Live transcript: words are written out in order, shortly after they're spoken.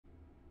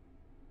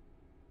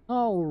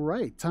All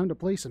right, time to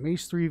play some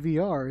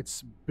H3VR.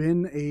 It's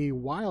been a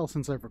while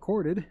since I've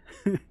recorded.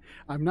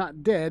 I'm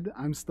not dead,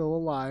 I'm still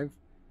alive.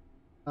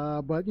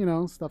 But, you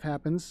know, stuff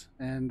happens,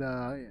 and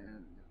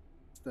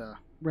it's the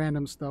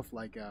random stuff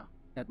like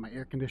had my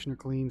air conditioner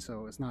clean,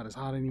 so it's not as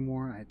hot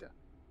anymore. I had to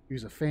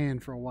use a fan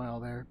for a while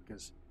there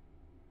because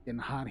it's getting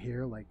hot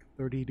here, like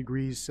 30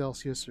 degrees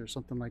Celsius or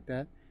something like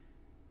that.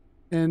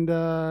 And,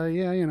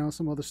 yeah, you know,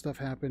 some other stuff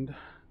happened.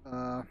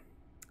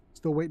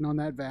 Still waiting on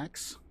that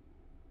vax.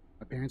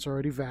 My parents are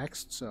already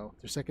vaxxed, so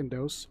their second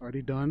dose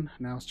already done.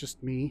 Now it's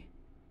just me.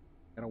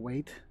 Gotta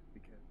wait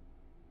because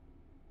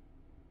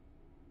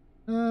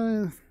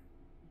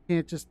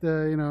can't just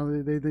you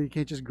know, they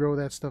can't just grow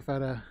that stuff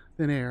out of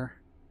thin air.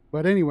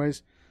 But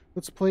anyways,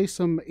 let's play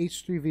some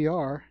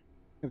H3VR.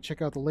 Gonna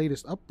check out the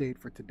latest update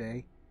for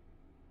today.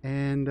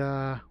 And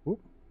whoop,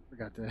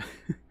 forgot to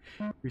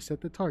reset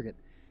the target.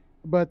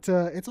 But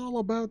it's all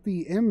about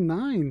the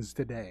M9s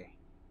today.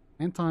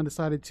 Anton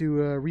decided to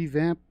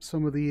revamp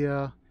some of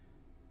the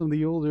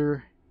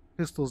older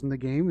pistols in the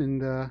game,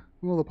 and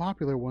well, the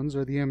popular ones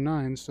are the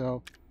M9s.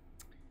 So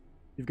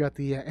you've got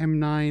the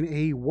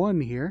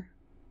M9A1 here.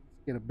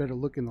 Let's get a better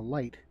look in the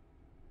light.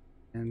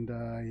 And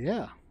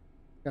yeah,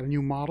 got a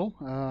new model.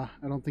 I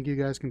don't think you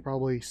guys can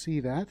probably see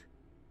that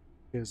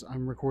because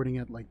I'm recording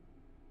at like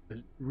a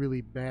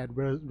really bad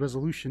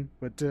resolution.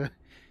 But you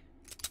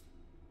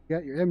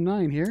got your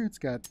M9 here. It's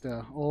got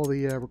all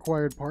the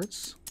required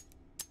parts.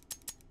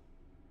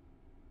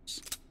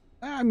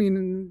 I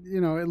mean, you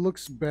know, it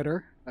looks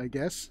better, I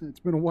guess. It's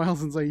been a while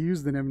since I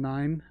used an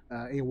M9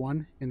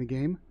 A1 in the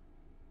game.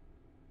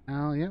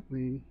 Now, yep,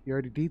 you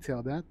already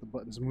detailed that. The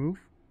buttons move.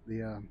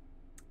 The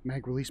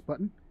mag release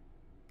button.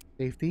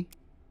 Safety.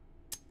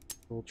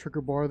 Little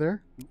trigger bar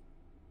there.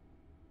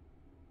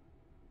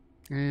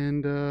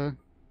 And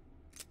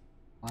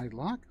mag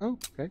lock. Oh,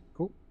 okay,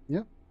 cool.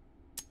 Yep.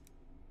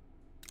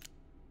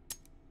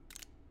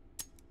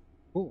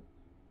 Cool.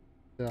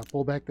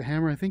 Pull back the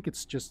hammer. I think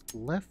it's just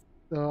left.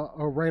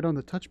 Or right on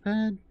the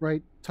touchpad,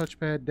 right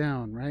touchpad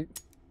down, right?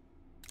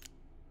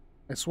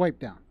 I swipe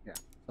down, yeah.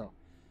 So,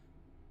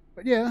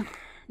 but yeah,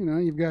 you know,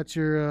 you've got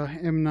your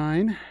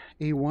M9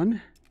 A1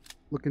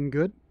 looking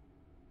good.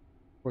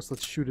 Of course,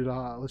 let's shoot it.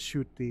 Let's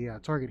shoot the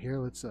target here.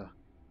 Let's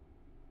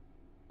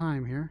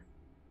time here.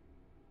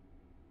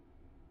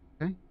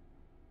 Okay,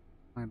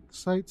 find the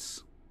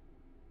sights.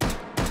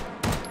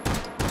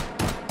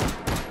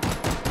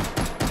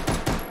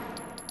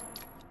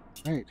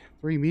 Right,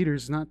 3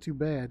 meters, not too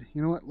bad.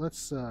 You know what?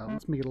 Let's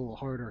make it a little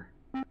harder.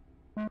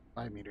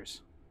 5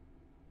 meters.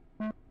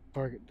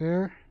 Target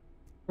there.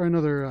 Try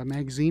another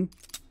magazine.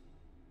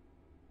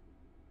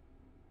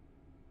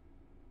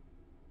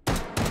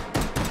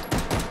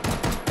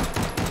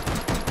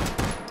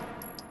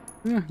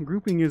 Yeah,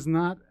 grouping is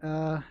not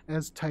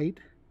as tight,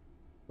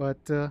 but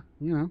you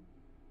know,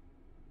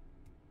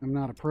 I'm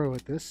not a pro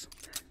at this.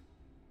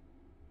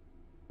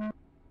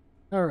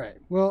 All right,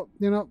 well,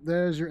 you know,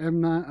 there's your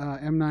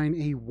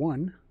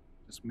M9A1.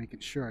 Just making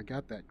sure I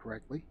got that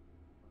correctly.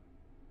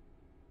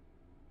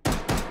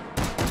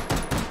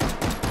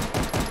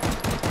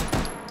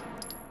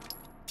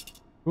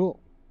 Cool.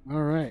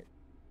 All right,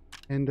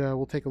 and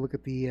we'll take a look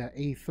at the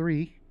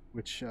A3,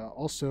 which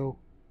also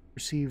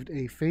received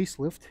a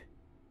facelift.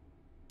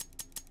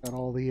 Got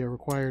all the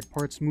required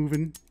parts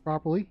moving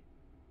properly.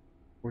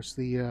 Of course,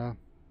 the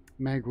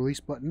mag release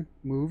button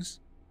moves.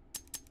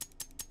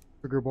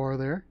 Trigger bar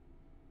there.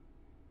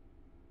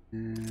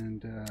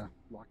 And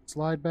lock and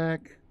slide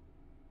back.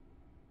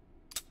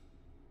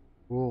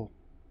 Cool.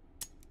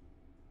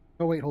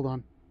 Oh wait, hold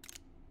on.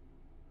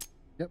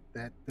 Yep,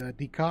 that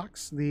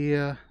decocks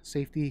the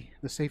safety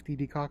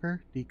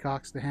decocker,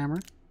 decocks the hammer.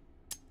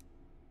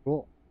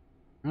 Cool.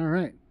 All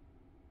right.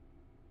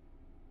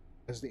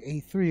 As the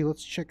A3,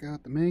 let's check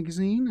out the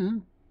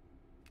magazine.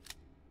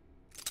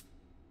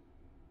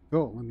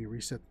 Oh, let me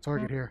reset the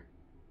target here.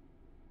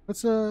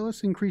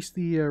 Let's increase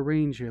the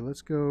range here.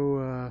 Let's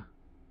go.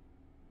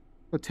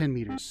 10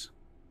 meters.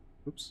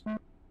 Oops.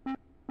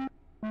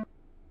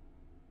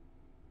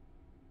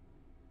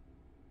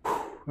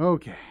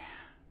 Okay.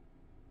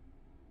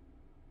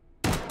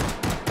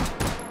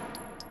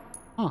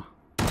 Huh.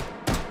 I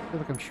feel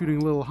like I'm shooting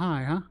a little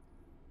high, huh? Where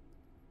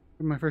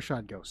did my first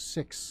shot go?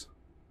 6.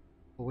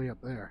 All the way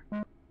up there.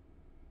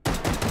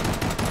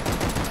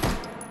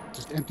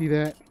 Just empty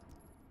that.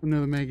 Put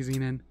another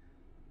magazine in.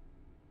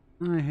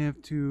 I have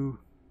to...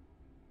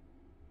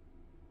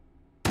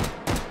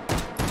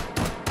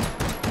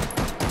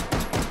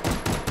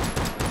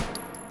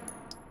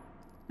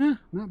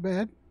 Not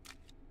bad.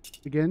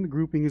 Again, the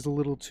grouping is a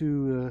little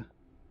too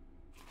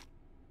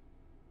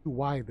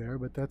wide there,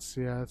 but that's,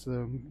 yeah, that's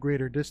a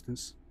greater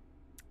distance.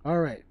 All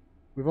right,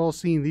 we've all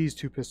seen these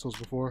two pistols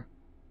before.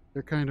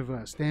 They're kind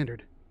of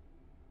standard.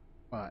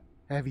 But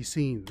have you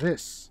seen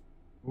this?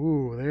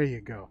 Ooh, there you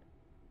go.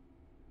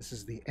 This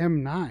is the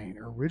M9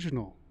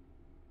 original.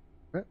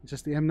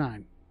 Just the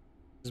M9.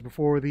 This is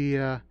before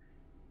the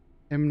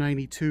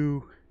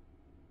M92,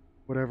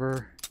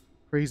 whatever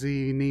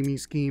crazy naming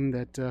scheme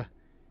that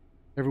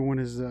everyone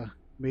is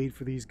made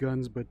for these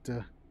guns, but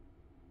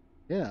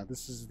yeah,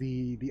 this is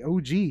the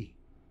OG, the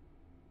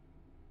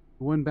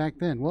one back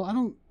then. Well,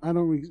 I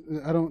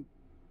don't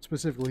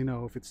specifically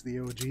know if it's the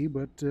OG,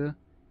 but well,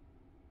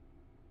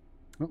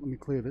 let me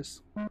clear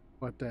this.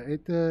 But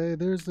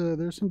there's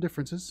some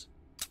differences.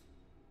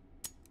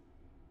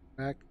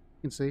 Back,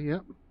 you can see,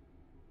 yep.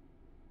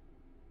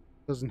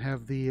 Doesn't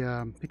have the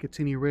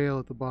Picatinny rail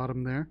at the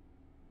bottom there,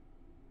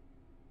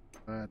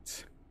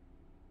 but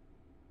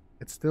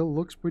it still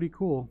looks pretty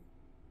cool.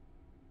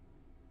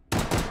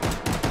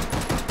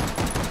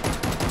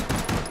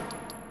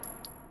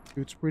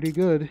 Shoots pretty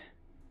good.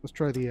 Let's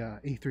try the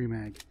A3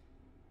 mag.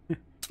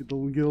 get a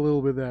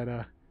little bit of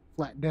that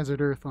flat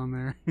desert earth on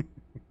there.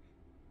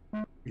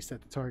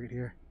 Reset the target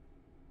here.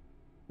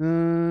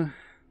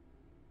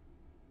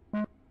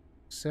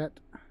 Set.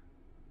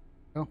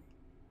 Oh.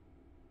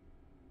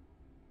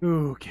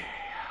 Okay.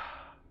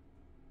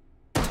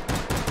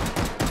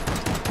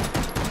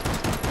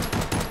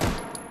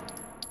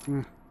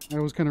 I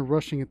was kind of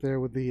rushing it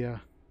there with the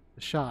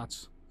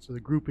shots, so the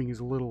grouping is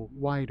a little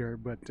wider,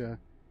 but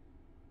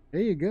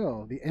there you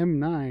go. The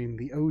M9,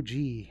 the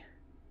OG.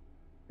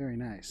 Very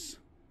nice.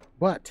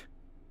 But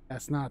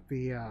that's not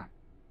the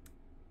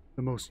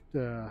most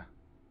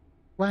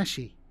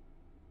flashy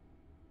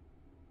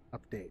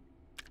update.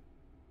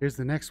 Here's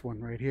the next one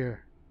right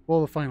here.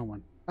 Well, the final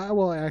one.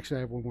 Well, actually,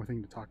 I have one more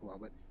thing to talk about,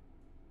 but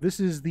this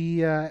is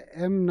the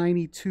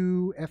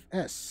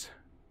M92FS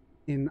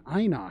in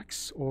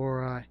Inox,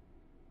 or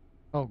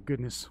oh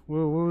goodness,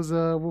 what was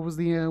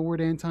the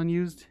word Anton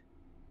used?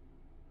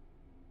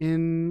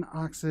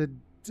 Inoxid.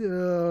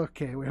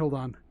 Okay, wait, hold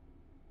on.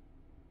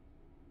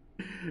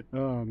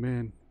 Oh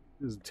man,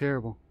 this is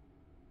terrible.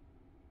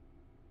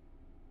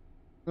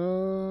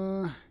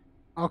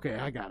 Okay,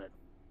 I got it.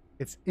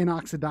 It's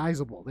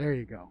inoxidizable. There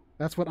you go.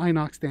 That's what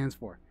Inox stands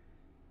for.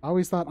 I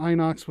always thought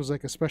Inox was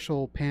like a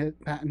special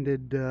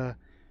patented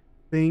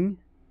thing,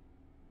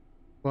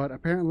 but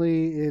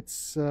apparently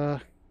it's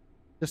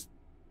just,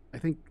 I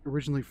think,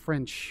 originally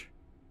French,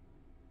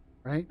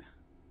 right?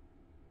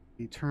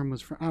 The term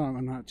was from,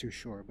 I'm not too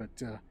sure, but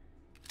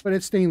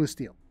it's stainless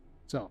steel.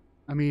 So,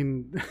 I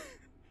mean,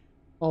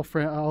 all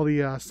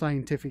the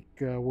scientific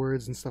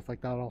words and stuff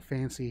like that, all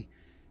fancy.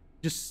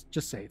 Just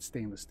say it's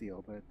stainless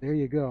steel. But there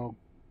you go.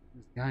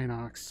 There's the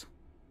Inox.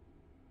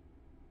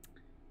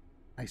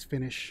 Nice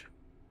finish.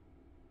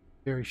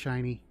 Very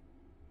shiny.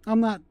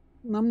 I'm not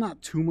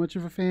too much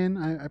of a fan.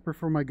 I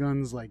prefer my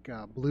guns like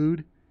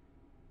blued,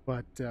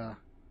 but I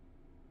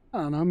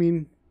don't know. I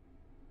mean,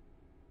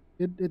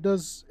 it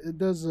does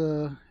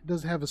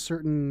have a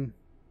certain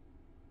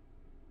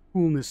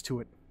coolness to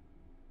it.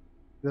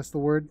 That's the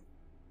word,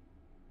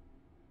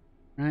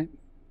 right?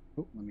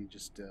 Oh, let me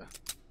just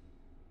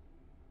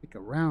take a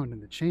round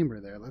in the chamber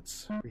there.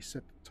 Let's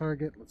reset the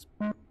target. Let's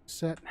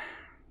set.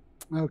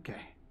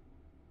 Okay.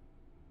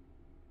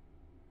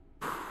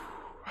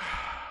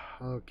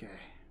 Okay.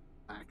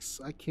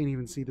 Relax. I can't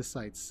even see the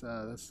sights.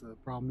 That's the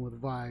problem with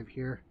Vive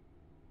here.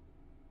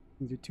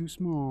 These are too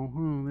small.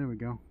 Oh, there we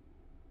go.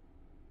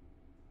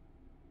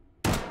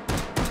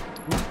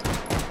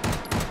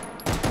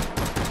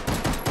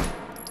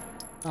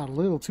 Got a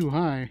little too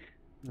high.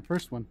 The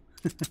first one.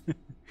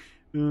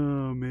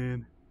 Oh,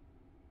 man.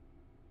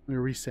 Let me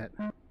reset.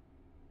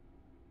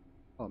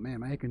 Oh,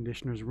 man, my air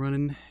conditioner's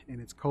running, and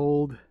it's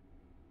cold.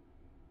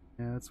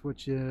 Yeah, that's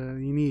what you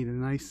need. A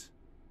nice,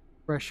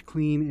 fresh,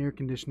 clean air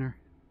conditioner.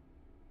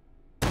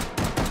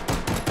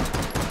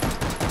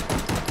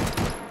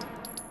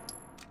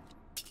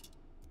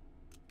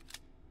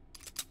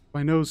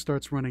 My nose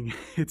starts running.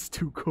 It's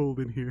too cold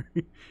in here.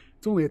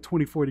 It's only at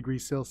 24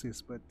 degrees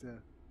Celsius, but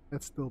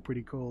that's still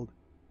pretty cold.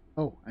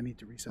 Oh, I need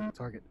to reset the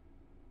target.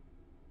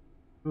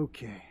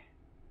 Okay.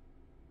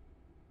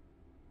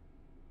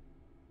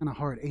 Kind of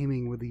hard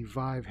aiming with the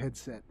Vive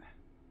headset.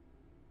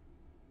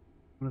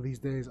 One of these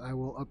days I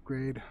will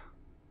upgrade.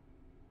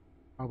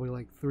 Probably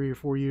like 3 or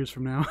 4 years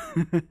from now.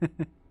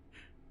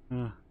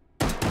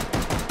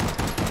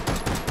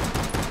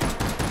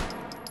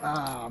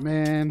 Ah,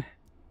 man.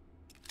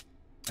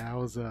 That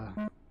was I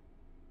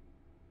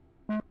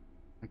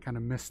kind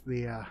of missed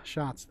the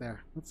shots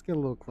there. Let's get a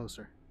little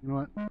closer. You know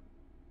what?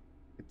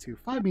 Get to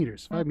 5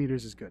 meters. 5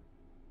 meters is good.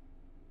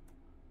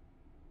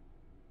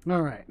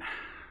 All right.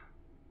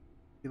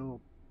 Get a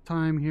little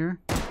time here.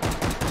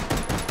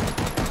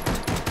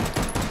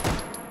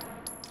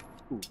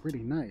 Ooh,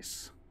 pretty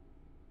nice.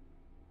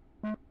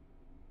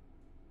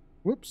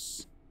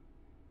 Whoops.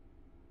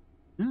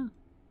 Yeah,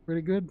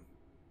 pretty good.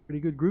 Pretty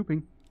good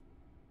grouping.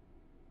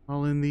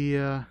 All in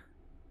the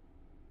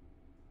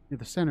near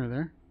the center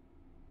there.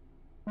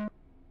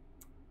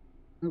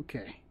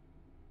 Okay.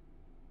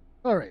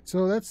 All right,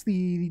 so that's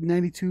the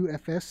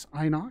 92FS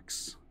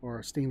Inox,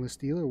 or stainless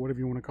steel, or whatever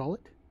you want to call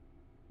it.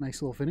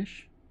 Nice little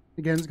finish.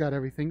 Again, it's got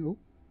everything. Oh,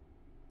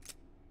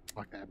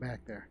 lock that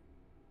back there.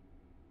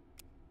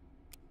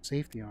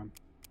 Safety on.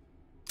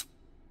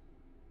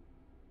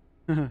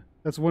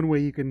 That's one way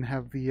you can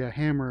have the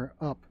hammer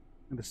up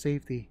and the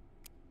safety.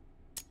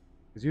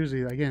 Because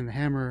usually, again, the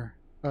hammer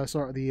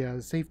Sorry,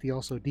 the safety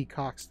also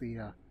decocks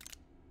the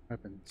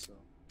weapon. So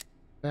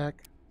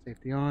back,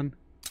 safety on.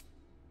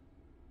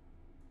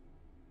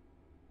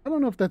 I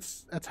don't know if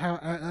that's how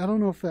I don't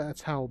know if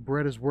that's how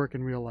Berettas work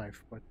in real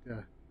life, but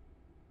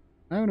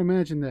I would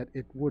imagine that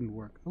it wouldn't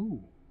work.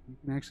 Oh, you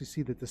can actually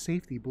see that the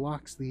safety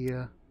blocks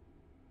the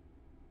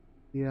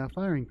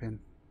firing pin.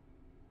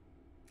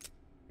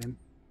 And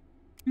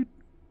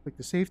click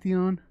the safety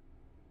on.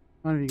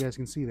 I don't know if you guys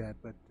can see that,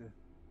 but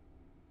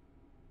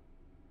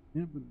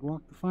yeah, but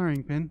block the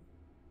firing pin.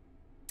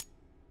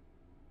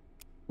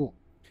 Cool.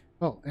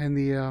 Oh, and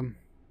the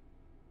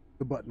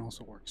button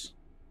also works.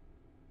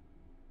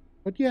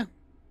 But yeah,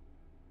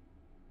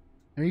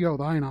 there you go,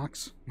 the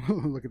Inox.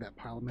 Look at that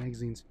pile of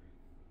magazines.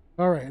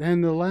 Alright,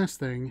 and the last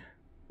thing,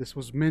 this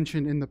was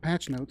mentioned in the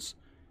patch notes,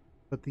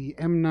 but the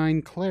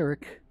M9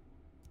 Cleric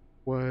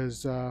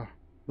was, the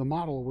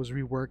model was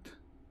reworked.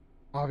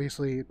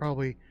 Obviously, it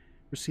probably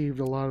received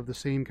a lot of the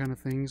same kind of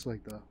things,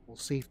 like the whole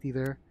safety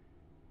there.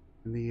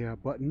 And the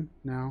button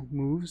now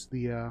moves,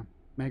 the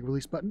mag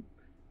release button.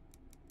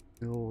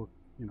 The little,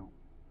 you know,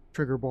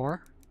 trigger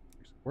bar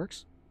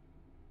works.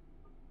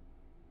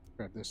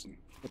 Grab this and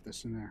put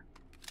this in there.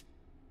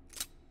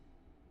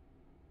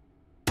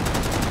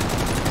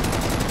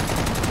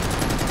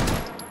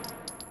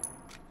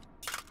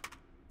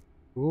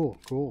 Cool,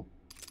 cool.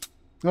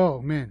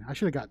 Oh man, I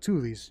should have got two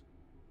of these.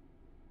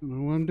 I don't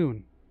know what I'm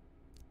doing.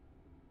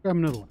 Grab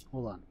another one.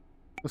 Hold on.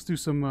 Let's do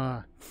some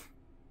oh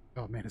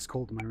man, it's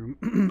cold in my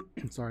room.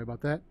 Sorry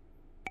about that.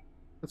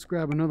 Let's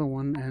grab another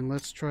one and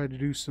let's try to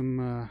do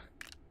some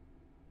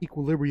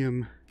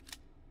equilibrium.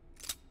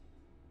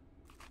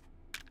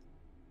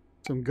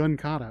 Some gun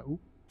kata. Oop.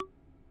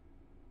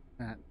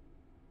 That.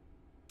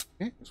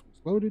 Okay, this one's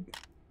loaded.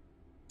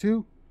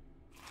 2.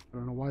 I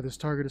don't know why this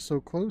target is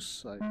so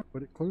close. I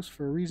put it close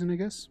for a reason, I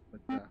guess.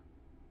 But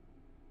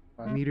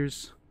 5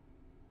 meters.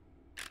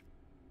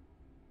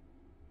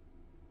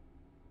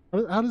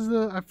 How does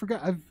the... I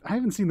forgot. I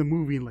haven't seen the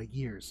movie in like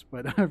years,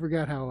 but I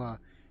forgot how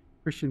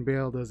Christian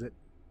Bale does it.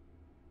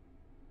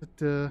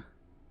 But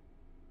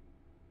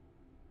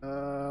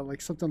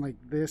like something like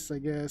this, I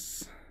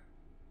guess.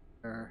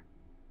 Or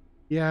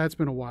yeah, it's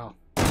been a while.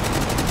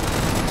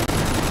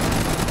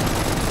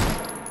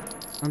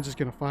 I'm just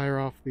gonna fire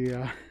off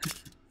the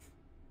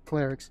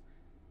clerics.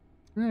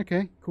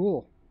 Okay,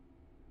 cool.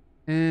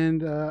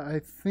 And I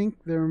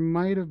think there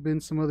might have been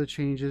some other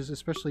changes,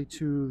 especially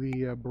to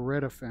the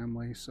Beretta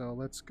family. So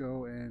let's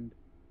go and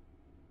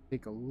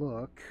take a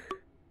look.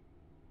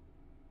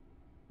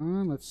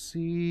 Let's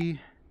see.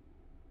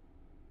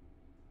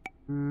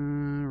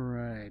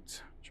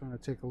 Alright. Trying to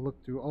take a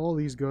look through all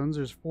these guns.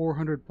 There's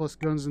 400 plus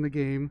guns in the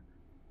game.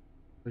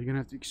 So you're gonna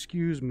have to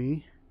excuse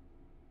me.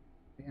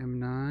 The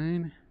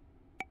M9.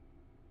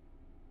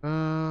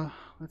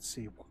 Let's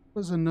see. What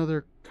was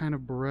another kind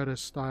of Beretta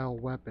style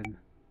weapon?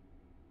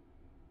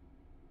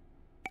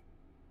 I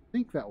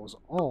think that was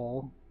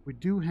all. We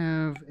do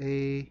have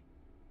a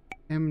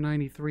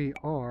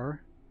M93R.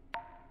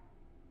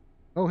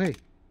 Oh hey,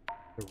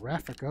 the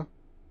Raffica.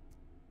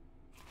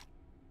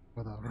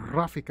 Or the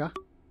Raffica.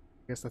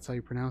 I guess that's how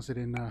you pronounce it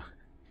in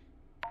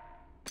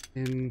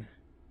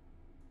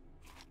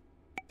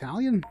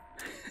Italian?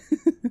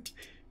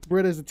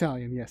 Beretta is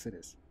Italian, yes it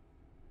is.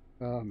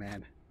 Oh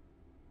man.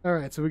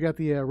 Alright, so we got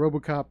the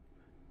Robocop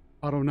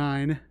Auto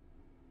 9,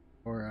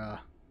 or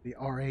the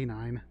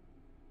RA9.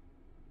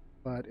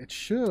 But it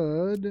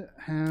should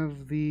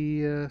have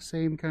the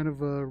same kind of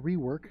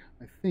rework,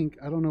 I think.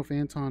 I don't know if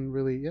Anton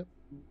really... Yep.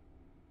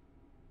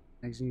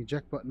 Magazine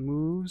eject button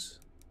moves.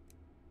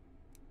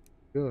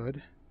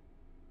 Good.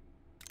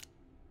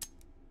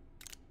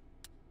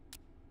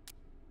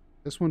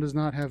 This one does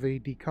not have a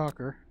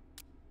decocker.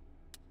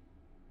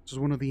 This is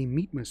one of the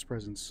Meatmas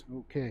presents.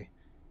 Okay.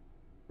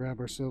 Grab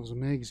ourselves a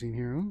magazine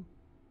here.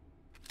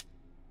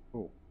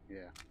 Oh,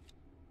 yeah.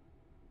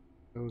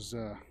 Those,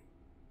 I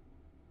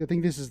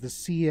think this is the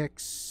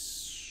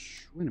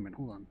CX... Wait a minute,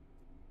 hold on.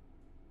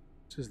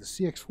 This is the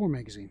CX4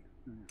 magazine.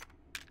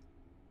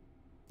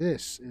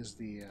 This is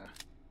the,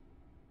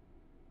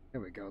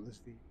 there we go. This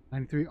is the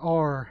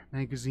 93R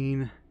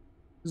magazine.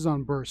 This is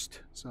on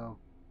burst, so...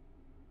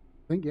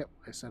 I think, yep,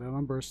 I set it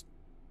on burst.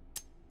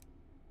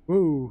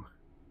 Whoa.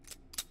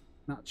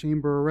 Not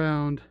chamber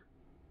around.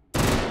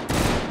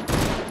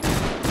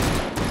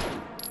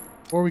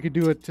 Or we could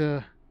do it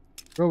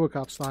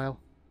Robocop style.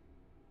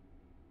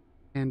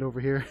 Hand over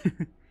here.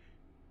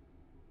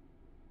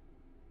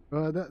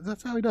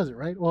 That's how he does it,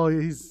 right? Well,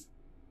 he's...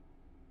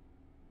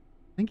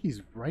 I think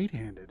he's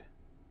right-handed.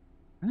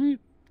 Right?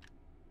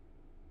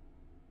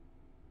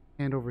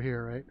 Hand over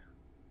here, right?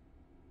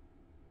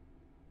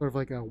 Sort of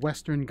like a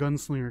Western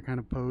gunslinger kind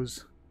of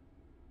pose.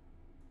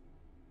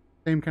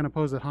 Same kind of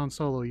pose that Han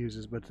Solo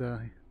uses, but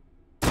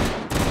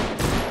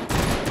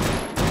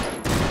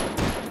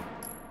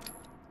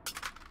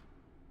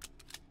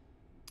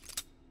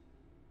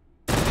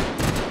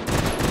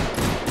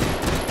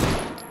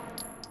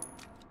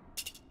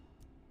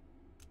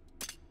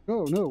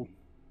oh no.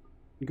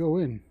 You go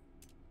in.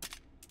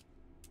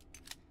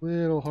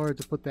 Little hard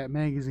to put that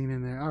magazine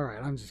in there. All right,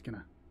 I'm just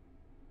gonna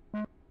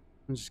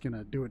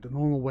do it the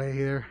normal way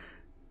here.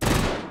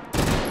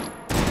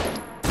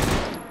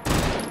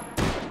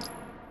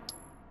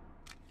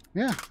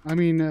 Yeah, I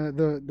mean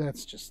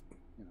that's just,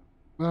 you know.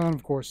 Well, and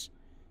of course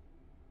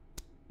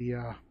the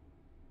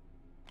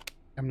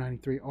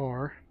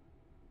M93R.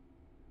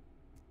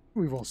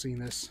 We've all seen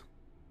this.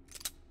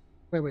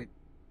 Wait.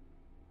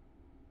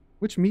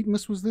 Which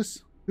Meetmas was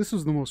this? This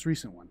was the most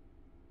recent one.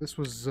 This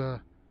was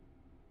oh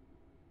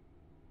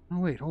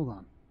wait, hold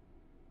on.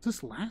 Is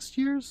this last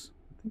year's?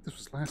 I think this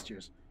was last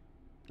year's.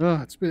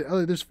 It's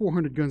been, there's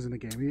 400 guns in the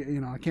game.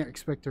 You know, I can't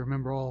expect to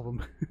remember all of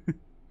them.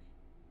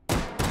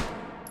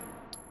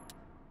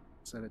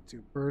 Set it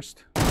to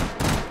burst.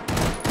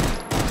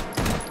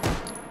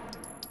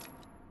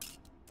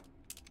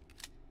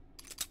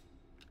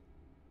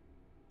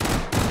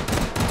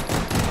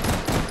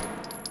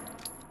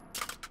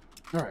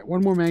 All right,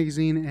 one more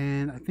magazine,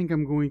 and I think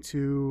I'm going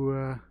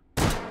to...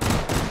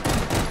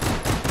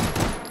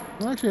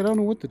 Well, actually, I don't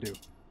know what to do.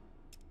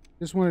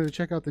 Just wanted to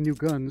check out the new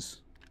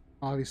guns.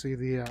 Obviously,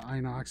 the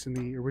Inox and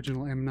the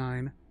original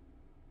M9.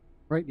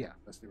 Right? Yeah,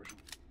 that's the original.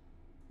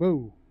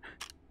 Whoa.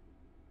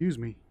 Excuse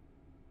me.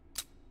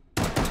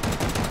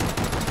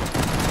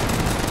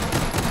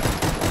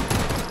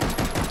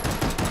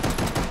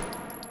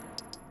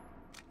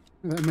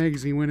 That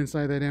magazine went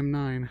inside that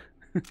M9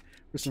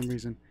 for some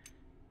reason.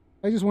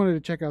 I just wanted to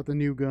check out the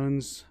new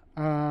guns.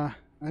 I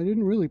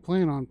didn't really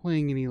plan on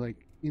playing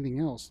anything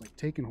else, like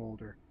Take and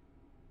Hold or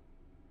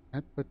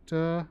that, but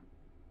how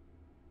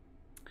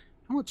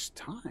much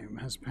time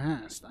has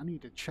passed? I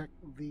need to check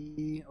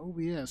the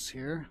OBS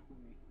here.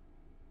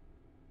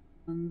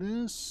 On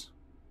this,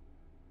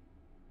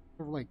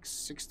 for like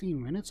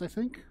 16 minutes, I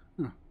think.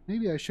 Huh.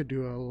 Maybe I should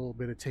do a little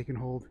bit of Take and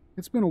Hold.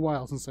 It's been a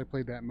while since I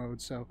played that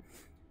mode, so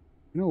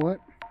you know what?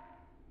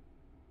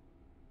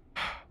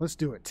 Let's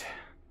do it.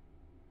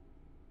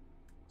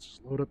 Let's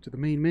just load up to the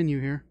main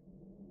menu here.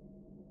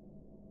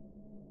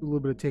 Do a little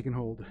bit of Take and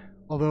Hold.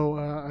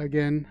 Although,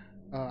 again,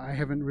 I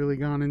haven't really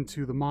gone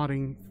into the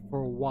modding for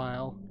a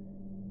while.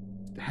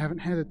 Haven't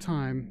had the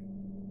time.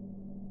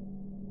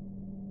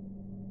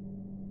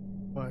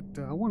 But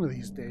one of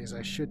these days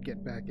I should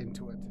get back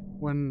into it.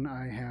 When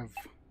I have...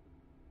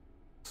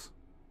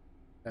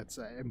 That's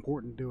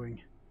important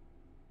doing.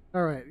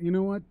 Alright, you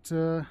know what?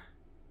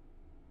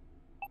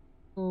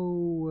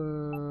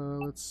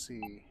 Let's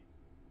see.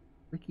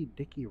 Ricky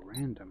Dicky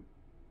Random.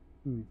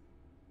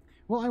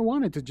 Well, I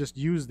wanted to just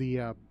use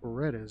the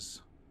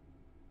Berettas.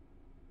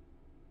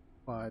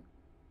 But,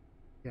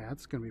 yeah,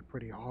 it's going to be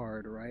pretty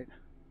hard, right?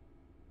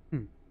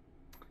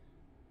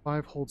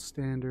 5 hold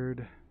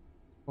standard,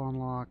 spawn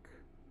lock,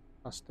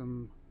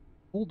 custom,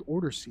 hold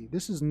order seed.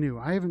 This is new.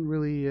 I haven't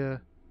really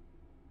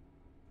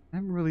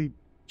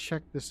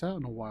checked this out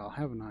in a while,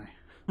 haven't I?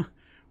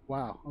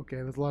 Wow. Okay,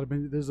 there's a lot of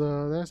there's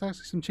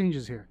actually some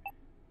changes here.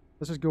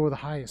 Let's just go with the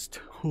highest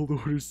hold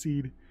order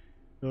seed.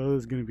 Oh,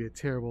 this is going to be a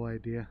terrible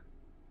idea.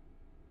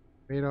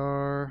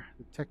 Radar,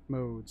 detect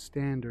mode,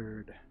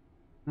 standard,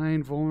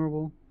 9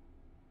 vulnerable.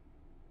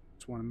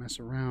 Just want to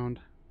mess around.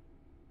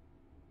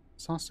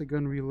 Sosa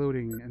gun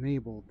reloading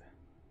enabled.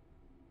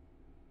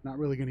 Not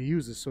really going to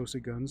use the Sosa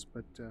guns,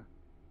 but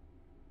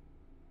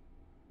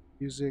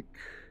music,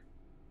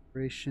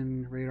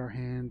 vibration, radar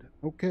hand.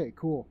 Okay,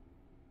 cool.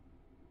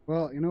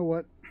 Well, you know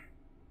what?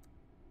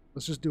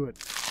 Let's just do it.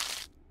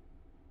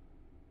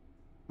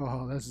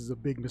 Oh, this is a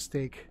big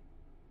mistake.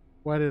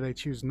 Why did I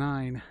choose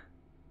 9?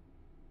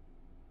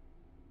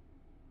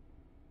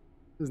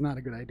 This is not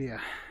a good idea.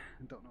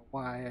 I don't know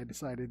why I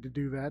decided to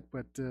do that,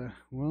 but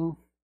well,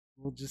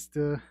 we'll just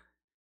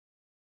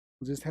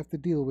have to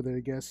deal with it, I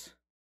guess.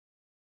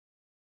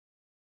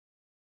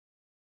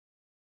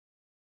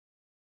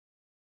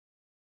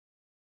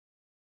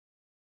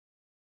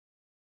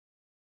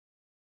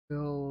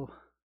 Still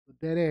the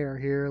dead air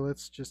here.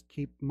 Let's just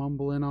keep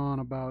mumbling on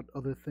about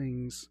other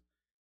things.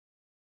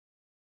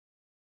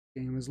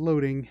 Game is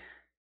loading.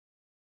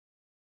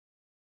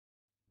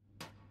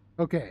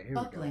 Okay, here we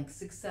go. Uplink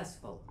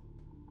successful.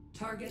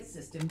 Target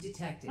system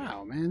detected.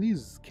 Wow, man,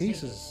 these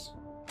cases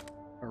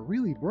are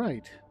really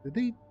bright.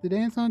 Did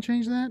Anton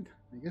change that?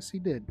 I guess he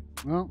did.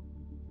 Well,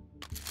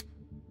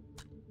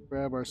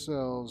 grab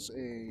ourselves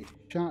a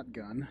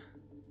shotgun.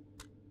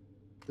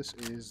 This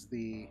is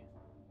the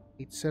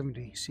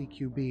 870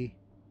 CQB.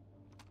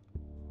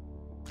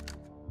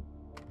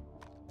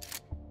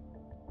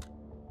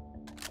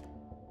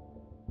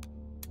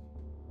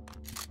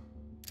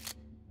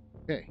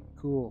 Okay,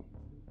 cool.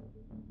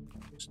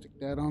 Stick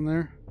that on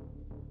there.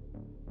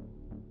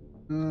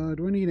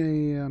 Do I need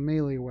a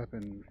melee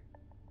weapon?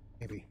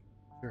 Maybe.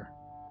 Sure.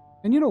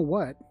 And you know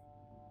what?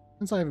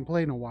 Since I haven't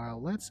played in a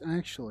while, let's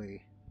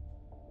actually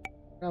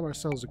grab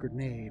ourselves a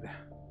grenade.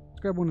 Let's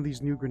grab one of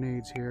these new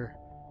grenades here.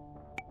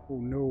 Oh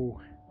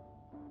no.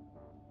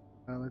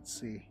 Let's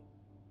see.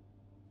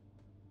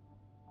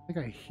 I think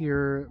I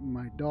hear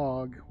my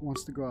dog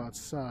wants to go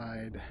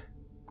outside.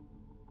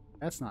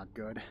 That's not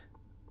good.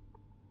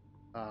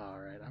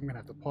 Alright, I'm gonna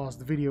have to pause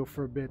the video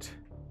for a bit.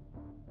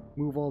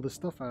 move all this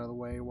stuff out of the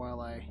way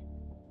while I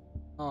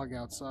dog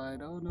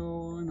outside. Oh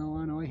no, I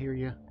know, I hear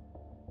you.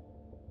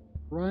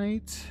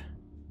 Right.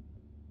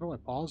 How do I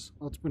pause?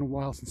 Oh, it's been a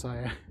while since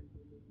I...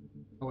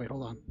 Oh wait,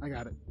 hold on. I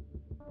got it.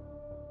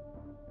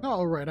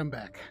 Alright, I'm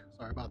back.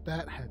 Sorry about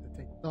that. I had to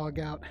take the dog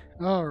out.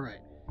 Alright.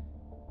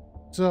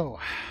 So,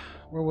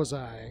 where was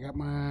I? I got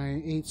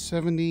my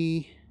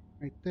 870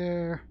 right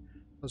there.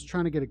 I was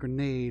trying to get a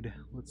grenade.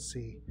 Let's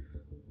see.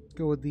 Let's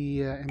go with the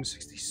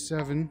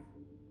M67.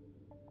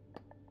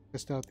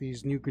 Test out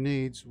these new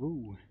grenades.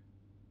 Woo.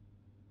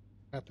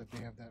 Forgot that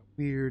they have that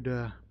weird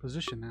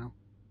position now.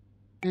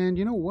 And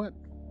you know what?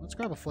 Let's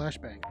grab a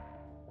flashbang. I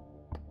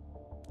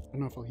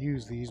don't know if I'll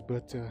use these,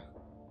 but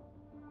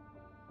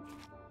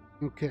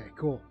okay,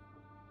 cool.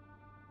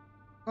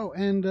 Oh,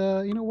 and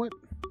you know what?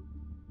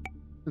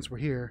 Since we're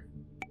here,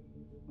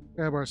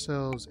 grab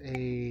ourselves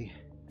a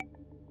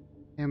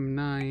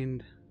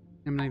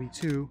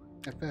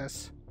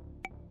M92FS,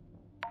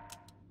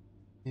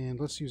 and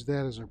let's use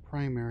that as our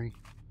primary.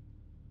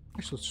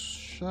 Actually,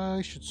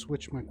 I should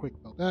switch my quick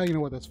belt. You know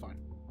what? That's fine.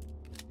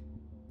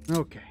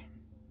 Okay.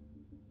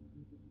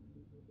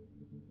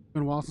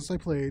 Been a while since I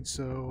played,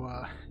 so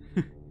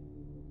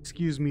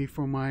excuse me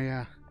for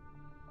my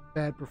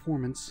bad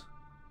performance.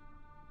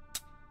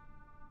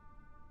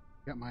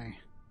 Got my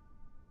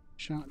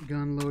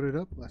shotgun loaded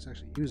up. Let's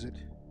actually use it.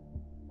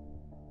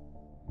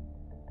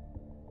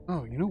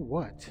 Oh, you know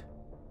what?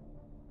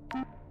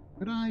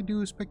 Could I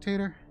do a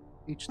spectator?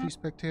 HD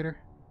spectator?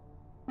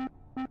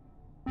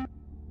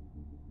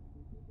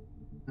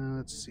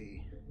 Let's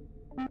see.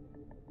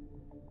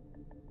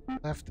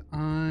 Left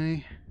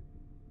eye.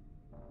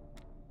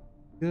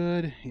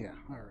 Good. Yeah,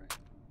 alright.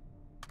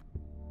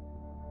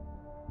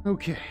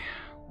 Okay,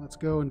 let's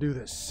go and do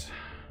this.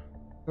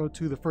 Go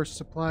to the first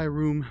supply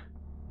room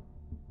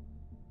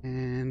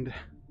and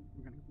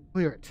we're going to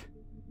clear it.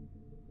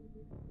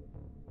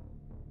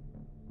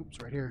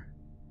 Oops, right here.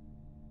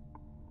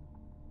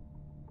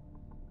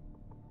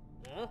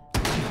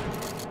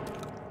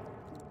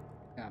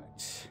 Got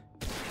it.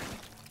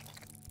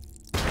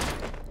 I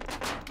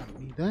don't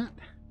need that.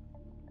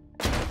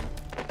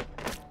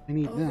 I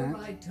need that.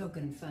 Override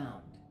token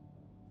found.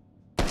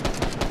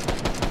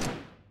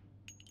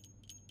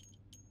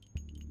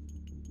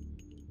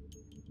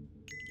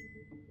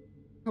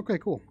 Okay,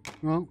 cool.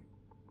 Well,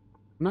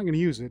 I'm not going to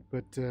use it,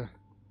 but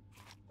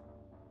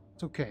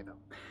it's okay, though.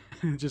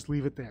 Just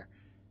leave it there.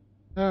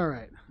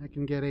 Alright, I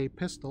can get a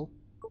pistol.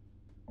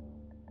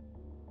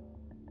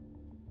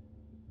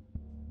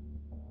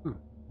 Huh.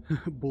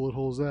 Bullet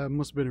holes, that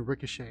must have been a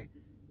ricochet.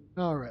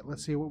 Alright,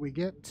 let's see what we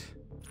get.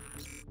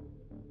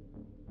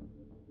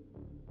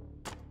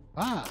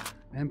 Ah,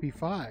 an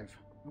MP5.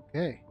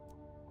 Okay.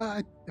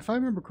 If I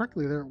remember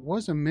correctly, there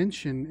was a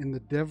mention in the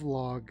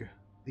devlog,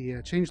 the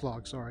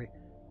changelog, sorry,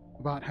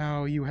 about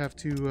how you have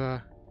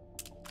to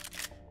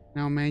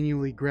now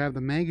manually grab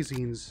the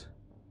magazines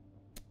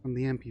from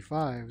the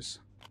MP5s.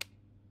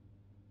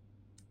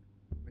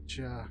 Which,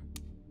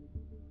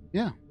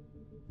 yeah,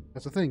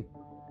 that's a thing.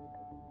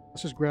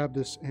 Let's just grab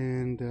this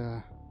and,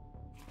 oh,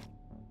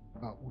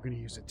 we're going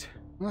to use it.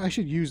 Well, I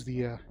should use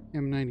the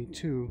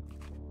M92.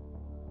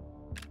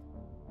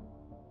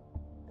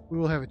 We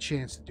will have a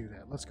chance to do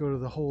that. Let's go to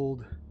the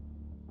hold.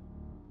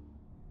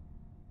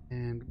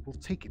 And we'll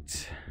take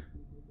it.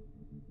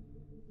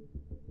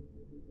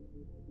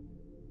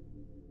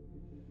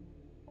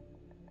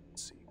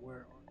 Let's see, where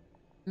are...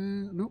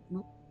 nope.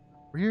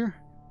 We're here.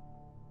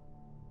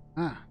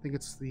 I think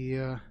it's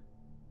the,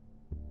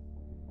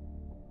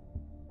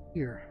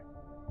 here.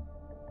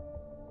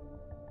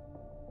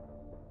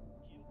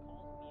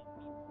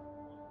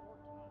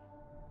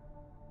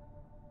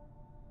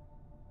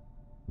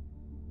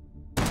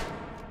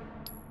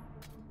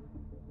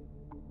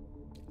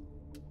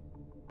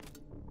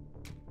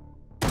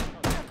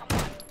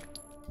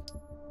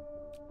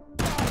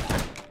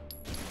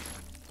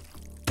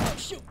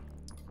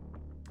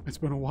 It's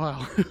been a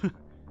while.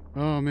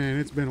 Oh man,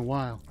 it's been a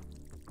while.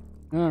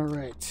 All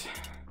right.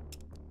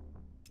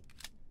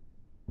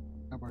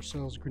 Grab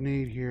ourselves a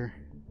grenade here.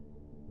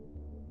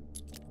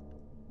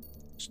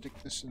 Stick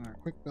this in our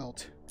quick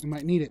belt. We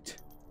might need it.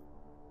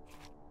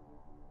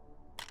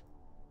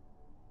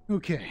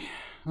 Okay.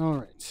 All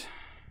right.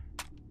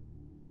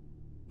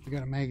 We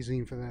got a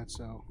magazine for that,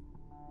 so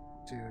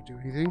to do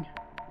anything.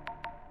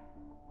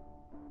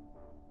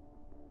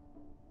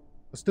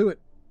 Let's do it.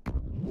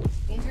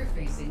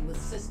 Interfacing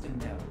with system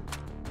node.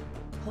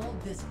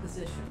 Hold this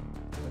position.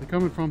 Where are they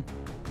coming from?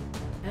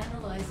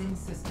 Analyzing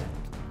system.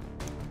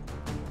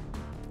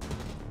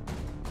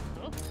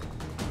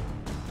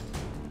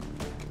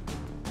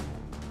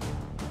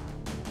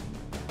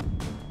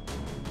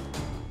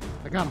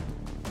 I got him.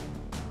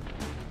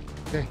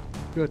 Okay,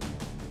 good.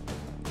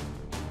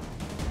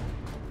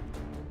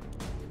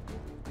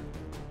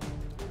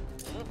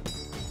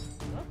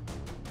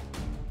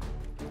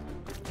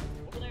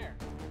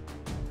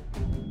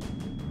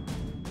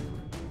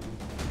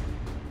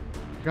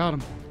 Got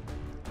him.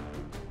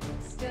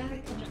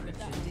 Static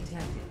encryption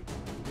detected.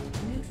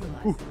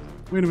 Neutralized. Ooh,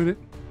 wait a minute.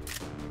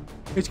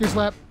 HK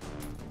slap.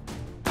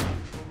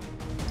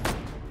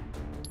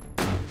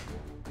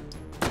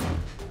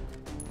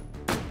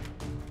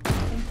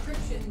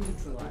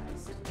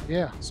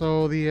 Yeah,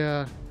 so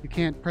the you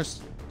can't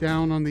press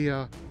down on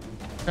the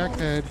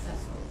trackpad.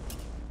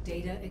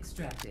 Data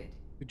extracted.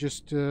 You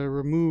just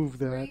remove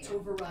that. 3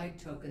 override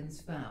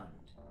tokens found.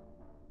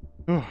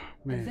 Oh,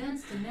 man.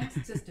 Advance to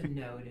next system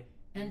node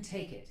and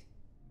take it.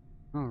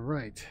 All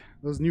right.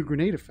 Those new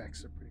grenade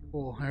effects are pretty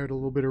cool. I heard a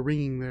little bit of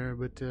ringing there,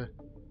 but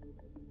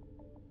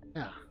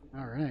yeah.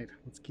 All right.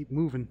 Let's keep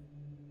moving.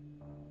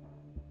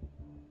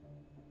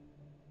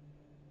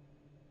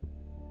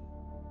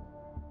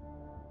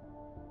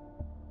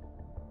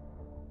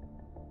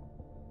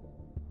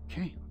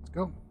 Okay, let's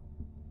go.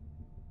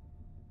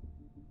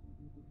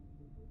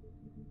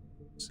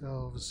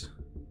 Selves.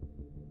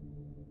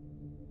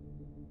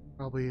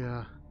 Probably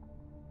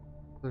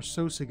there's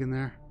Sosig in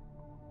there.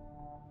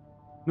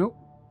 Nope.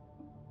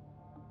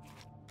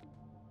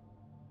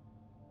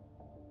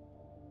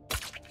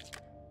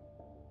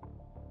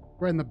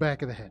 Right in the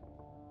back of the head.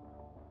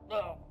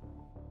 Oh.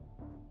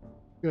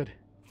 Good.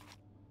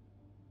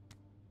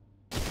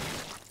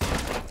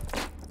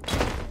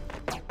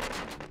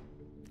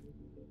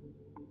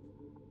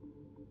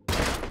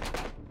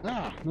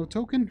 Ah, no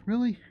token?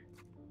 Really?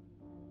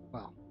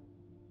 Wow.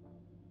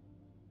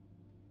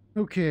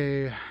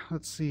 Okay,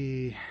 let's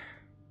see.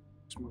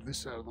 Let's move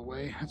this out of the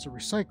way. That's a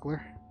recycler.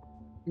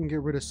 You can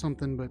get rid of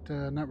something, but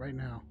not right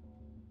now.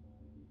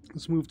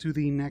 Let's move to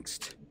the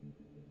next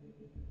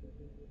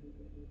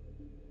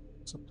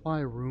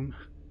supply room.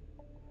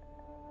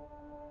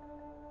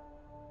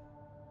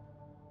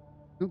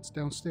 No, it's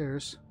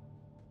downstairs.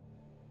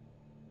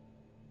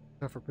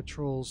 For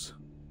patrols.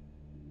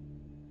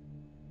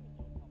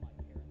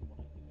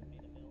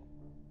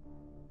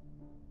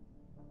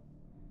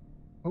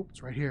 Oh,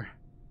 it's right here.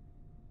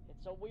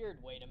 It's a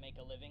weird way to make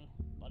a living,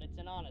 but it's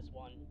an honest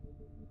one.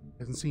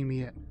 Hasn't seen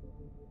me yet.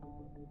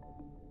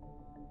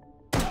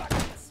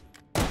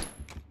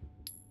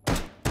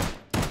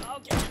 I'll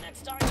get you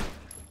next time.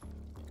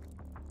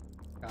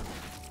 Got it.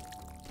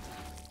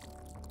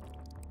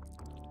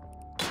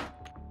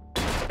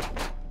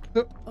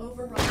 Oh,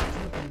 Override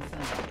token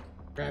found.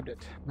 grabbed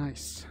it.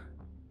 Nice.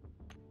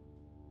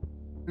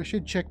 I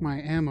should check my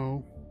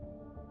ammo.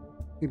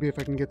 Maybe if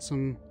I can get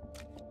something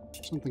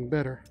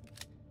better.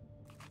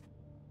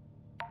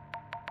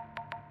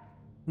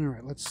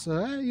 Alright, let's,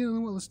 you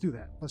know what, let's do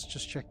that. Let's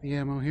just check the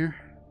ammo here.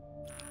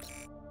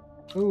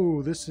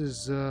 Oh, this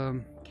is,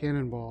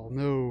 cannonball.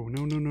 No,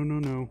 no, no, no, no,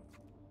 no.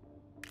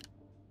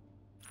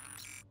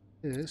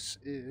 This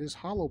is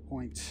hollow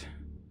point.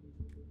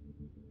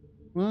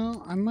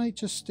 Well, I might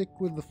just stick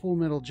with the full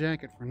metal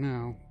jacket for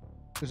now.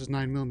 This is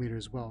 9mm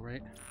as well,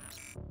 right?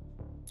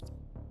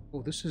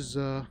 Oh, this is,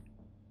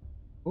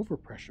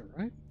 overpressure,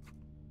 right?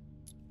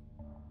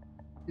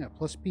 Yeah,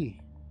 plus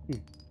P.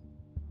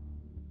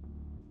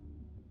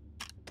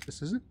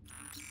 This isn't?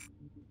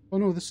 Oh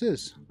no, this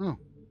is. Oh.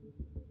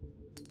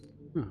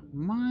 Huh.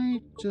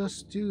 Might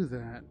just do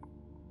that.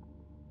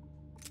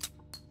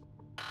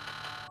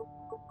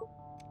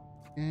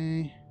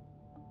 Okay.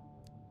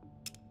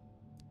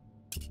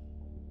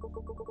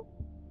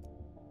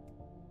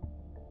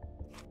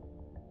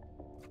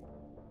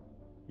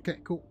 Okay,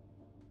 cool.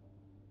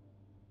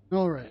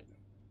 All right.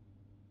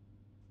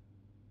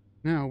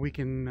 Now we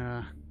can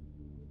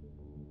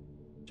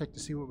check to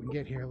see what we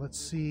get here. Let's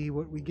see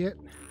what we get.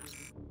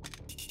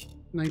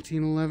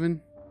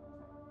 1911.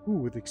 Ooh,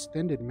 with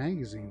extended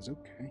magazines.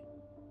 Okay.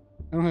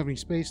 I don't have any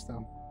space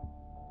though.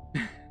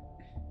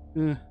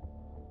 Where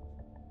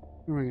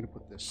am I going to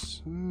put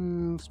this?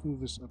 Let's move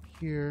this up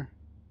here.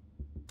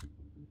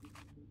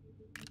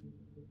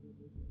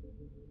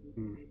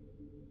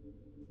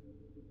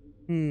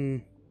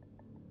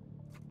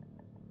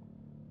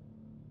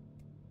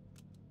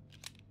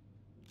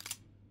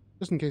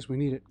 Just in case we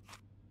need it.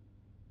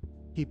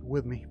 Keep it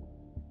with me.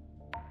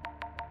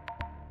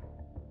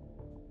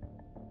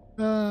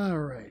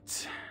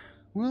 Alright.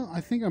 Well,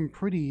 I think I'm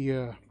pretty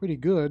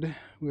good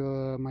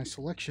with my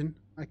selection.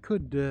 I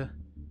could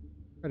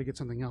try to get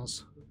something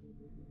else.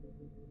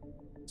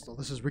 Still,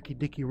 this is Ricky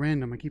Dicky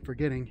random. I keep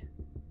forgetting.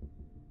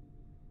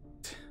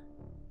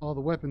 All the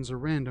weapons are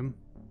random.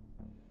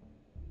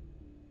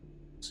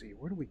 Let's see,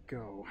 where do we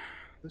go?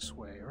 This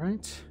way,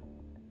 right?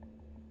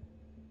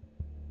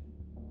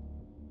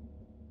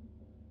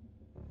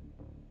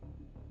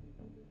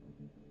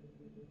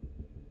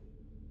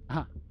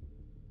 Aha.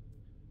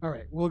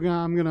 Alright, well,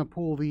 I'm gonna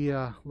pull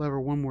the lever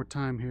one more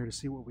time here to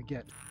see what we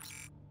get.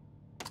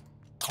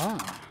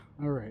 Ah,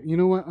 alright. You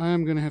know what? I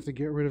am gonna have to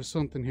get rid of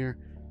something here.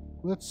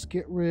 Let's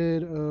get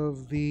rid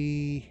of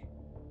the...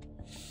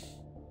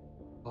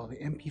 Oh, the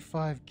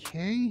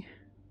MP5K? Do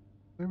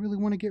I really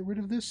want to get rid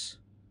of this?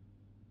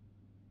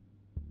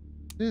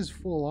 It is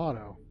full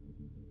auto.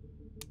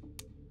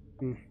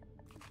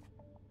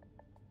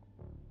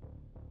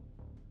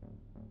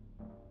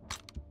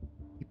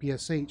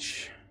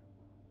 EPSH.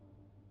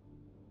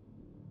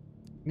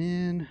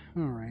 Man,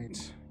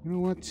 alright. You know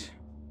what?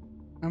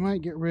 I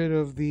might get rid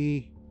of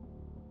the...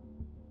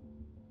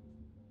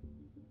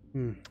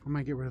 I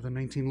might get rid of the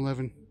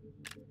 1911.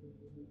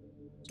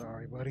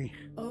 Sorry, buddy.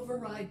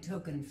 Override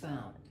token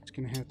found. Just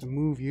gonna have to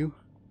move you.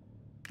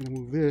 I'm gonna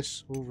move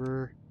this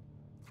over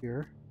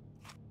here.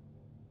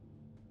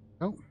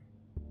 Oh.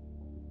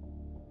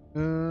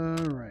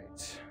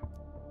 Alright.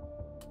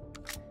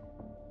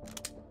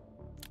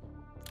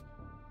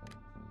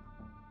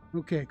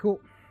 Okay,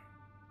 cool.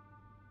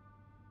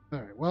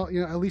 Alright, well,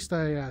 yeah, at least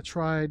I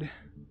tried to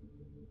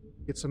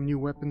get some new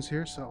weapons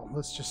here, so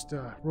let's just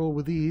roll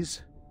with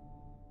these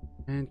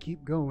and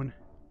keep going.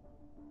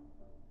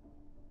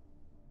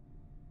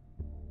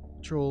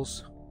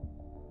 Trolls.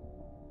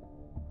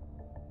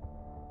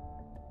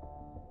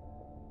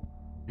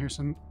 Here's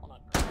some.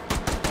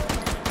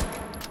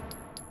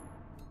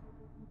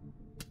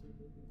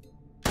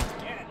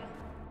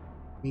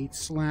 Meat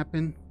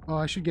slapping. Oh,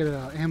 I should get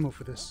ammo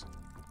for this.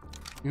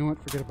 You know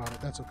what? Forget about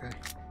it. That's okay.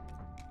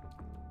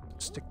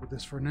 Stick with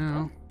this for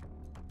now.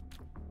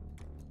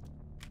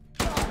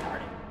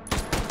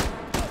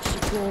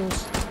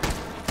 Trolls.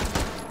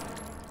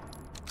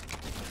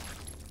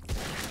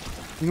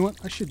 You know what?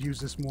 I should use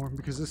this more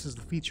because this is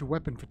the feature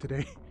weapon for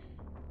today.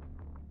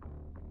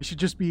 It should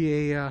just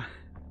be a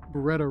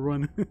Beretta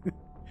run.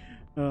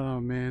 Oh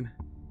man.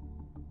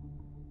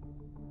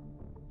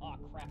 Oh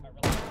crap!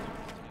 I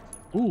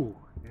really. Ooh,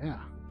 yeah.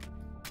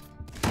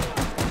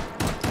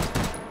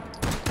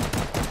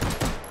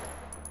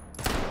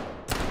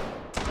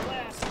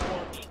 Last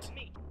war beats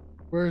me.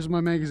 Where's my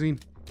magazine?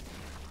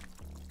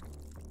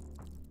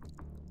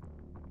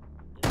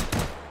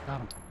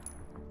 Got him.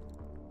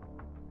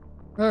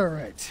 All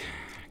right.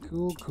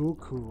 Cool, cool,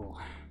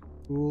 cool.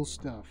 Cool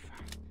stuff.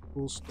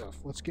 Cool stuff.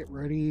 Let's get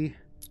ready.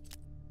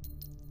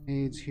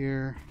 Aids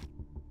here.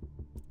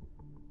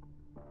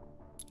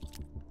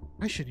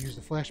 I should use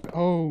the flashback.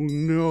 Oh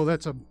no,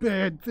 that's a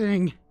bad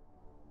thing.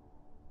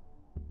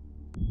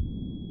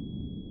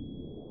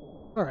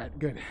 All right,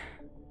 good.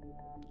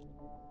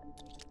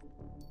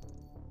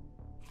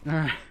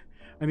 I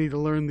need to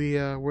learn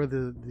the where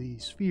the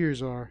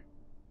spheres are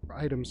for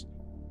items.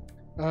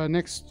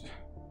 Next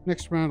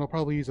round, I'll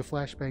probably use a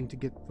flashbang to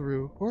get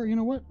through. Or you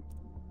know what?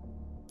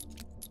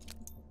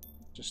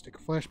 Just stick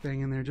a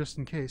flashbang in there just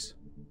in case.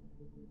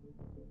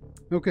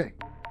 Okay.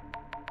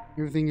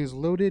 Everything is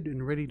loaded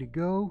and ready to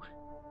go.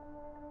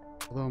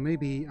 Although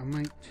maybe I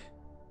might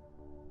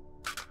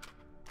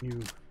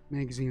new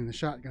magazine in the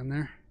shotgun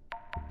there.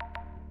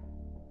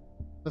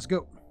 Let's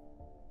go.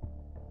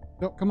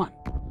 Oh, come on.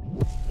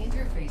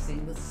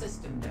 Interfacing with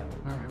system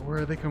node. Alright, where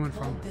are they coming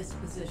from? Hold this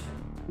position.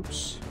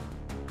 Oops.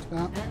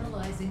 Stop.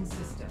 Analyzing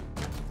system.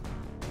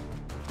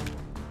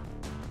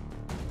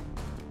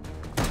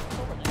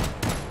 Over there.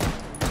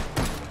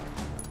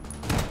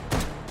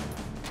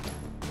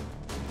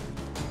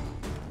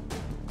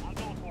 I'm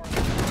going for it.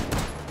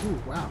 Ooh,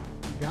 wow.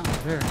 You got me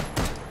there.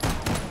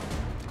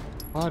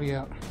 Body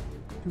out.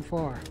 Too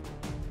far.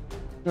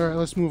 Alright,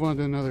 let's move on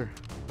to another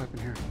weapon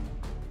here.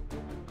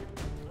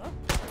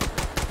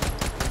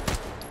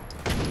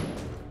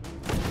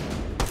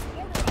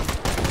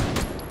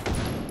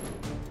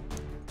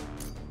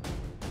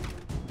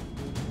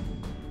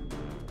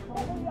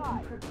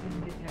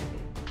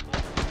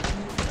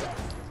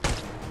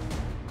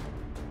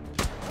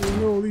 Oh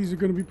no, these are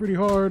going to be pretty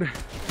hard.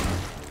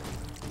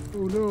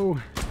 Oh no.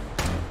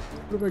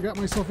 What have I got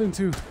myself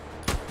into?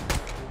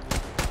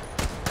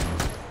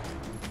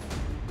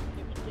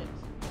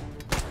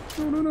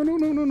 No, no, no, no,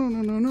 no, no, no,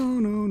 no, no, no,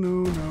 no,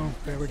 no, no.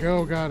 There we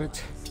go, got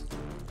it.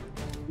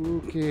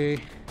 Okay.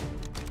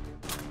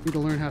 Need to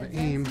learn how to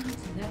aim.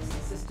 Next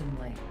system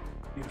lane.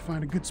 Need to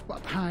find a good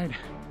spot to hide.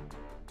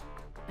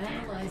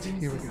 Analyzing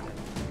Here we go. system.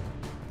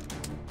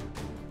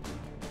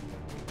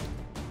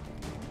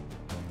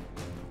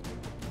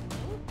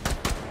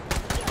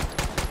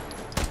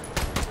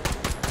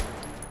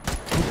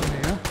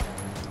 Open there.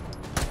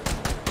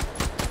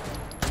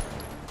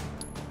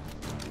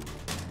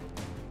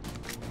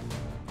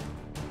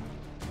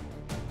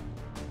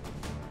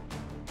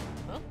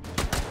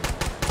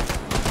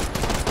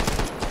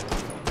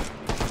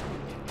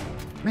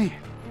 Man,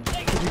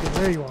 where'd you go?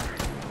 There you are.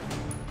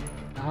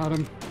 Got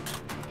him.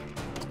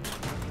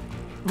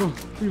 Oh,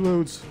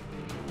 reloads.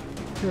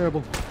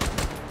 Terrible.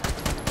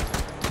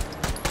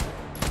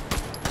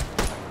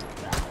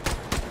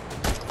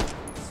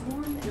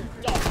 Swarm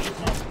encryption.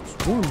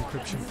 Swarm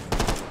encryption.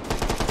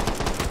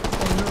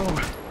 Oh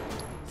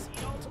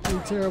no.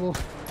 Really terrible.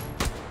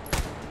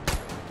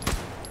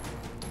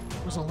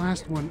 Where's the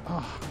last one?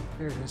 Oh,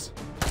 there it is.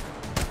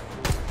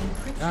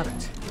 Got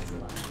it.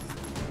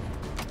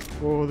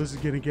 Oh, this is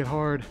gonna get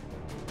hard.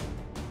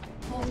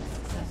 Hold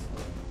successful.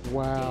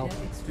 Wow.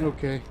 Data extracted.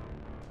 Okay.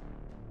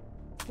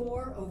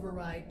 4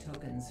 override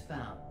tokens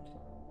found.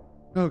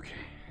 Okay.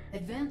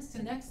 Advance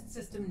to next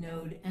system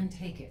node and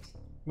take it.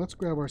 Let's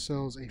grab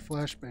ourselves a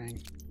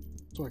flashbang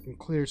so I can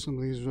clear some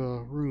of these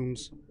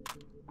rooms.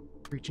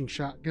 Breaching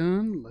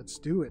shotgun. Let's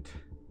do it.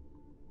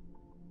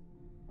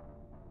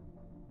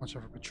 Watch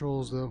out for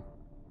patrols, though.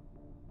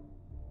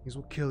 These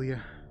will kill you.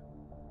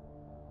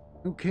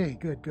 Okay,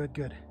 good, good,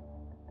 good.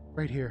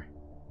 Right here.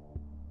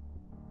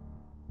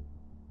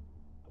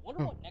 I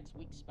wonder Oh. what next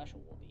week's special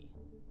will be.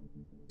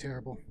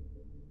 Terrible.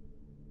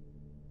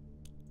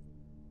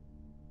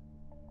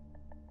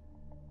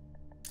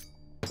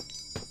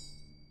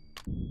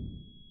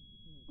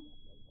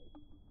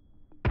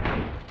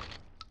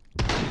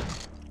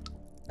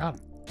 Got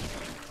him.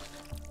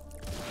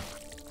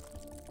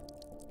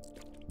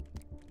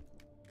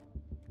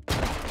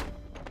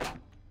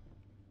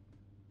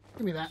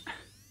 Give me that.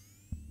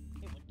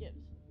 Hey, what gives?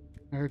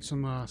 I heard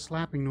some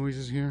slapping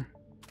noises here.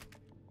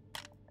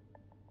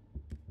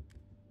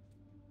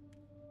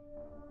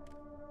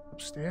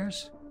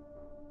 Upstairs?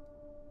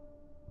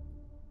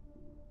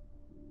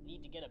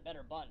 Need to get a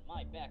better bun.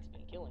 My back's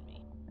been killing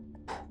me.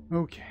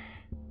 Okay.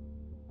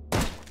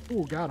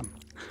 Oh, got him.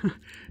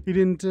 He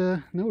didn't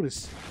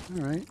notice.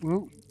 Alright,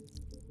 well.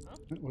 Huh?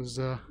 That was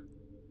Huh?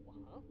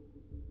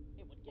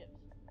 Hey, what gives?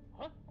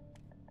 Huh?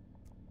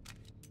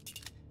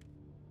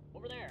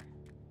 Over there.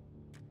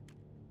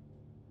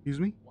 excuse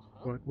me?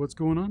 Huh? What's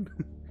going on?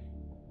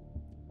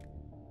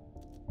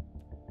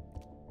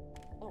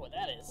 Wonder what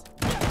that is.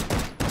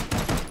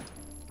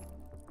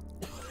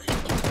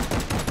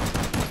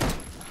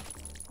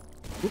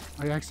 Oop,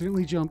 I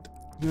accidentally jumped.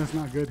 That's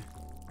not good.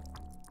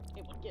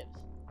 Hey, what gives?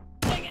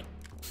 Dang it!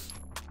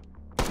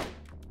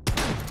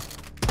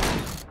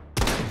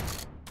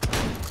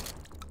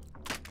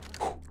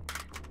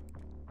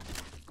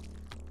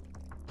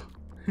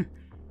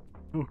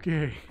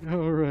 Okay,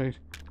 alright.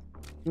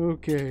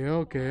 Okay.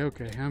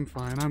 I'm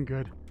fine. I'm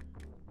good.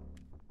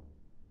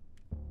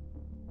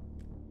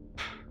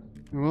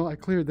 Well, I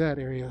cleared that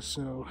area,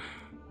 so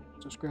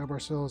just grab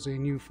ourselves a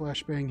new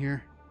flashbang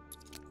here.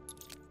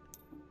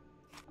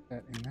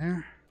 That in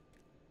there.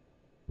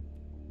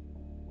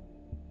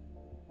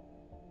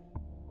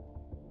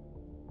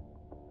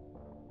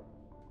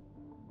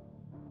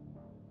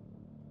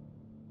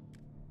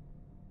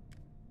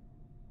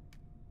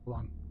 Hold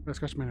on. Gotta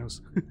scratch my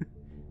nose.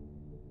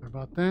 What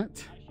about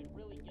that? I should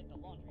really get the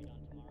laundry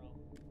done tomorrow.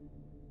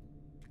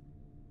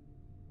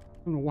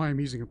 I don't know why I'm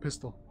using a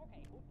pistol.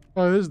 Okay, who?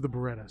 Oh, this is the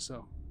Beretta,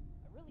 so.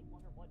 I really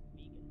wonder what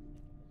vegans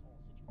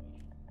think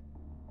of this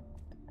whole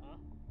situation. Huh?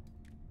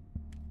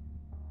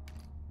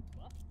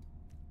 What?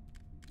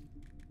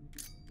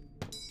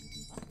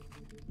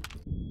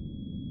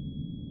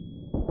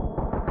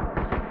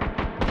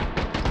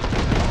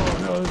 Oh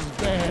no, this is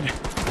bad.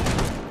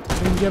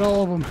 Didn't get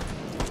all of them.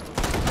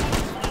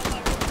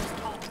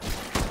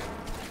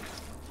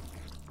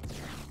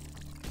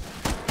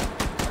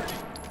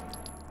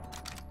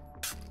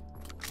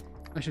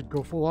 I should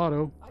go full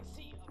auto. I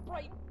see a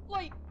bright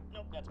light.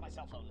 Nope, that's my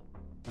cell phone.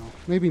 No,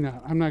 maybe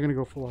not. I'm not going to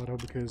go full auto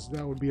because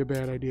that would be a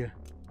bad idea.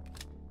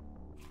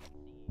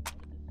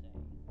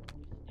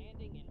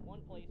 Standing in one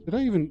place. Did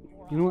I even...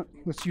 You know what?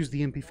 Let's use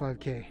the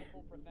MP5K.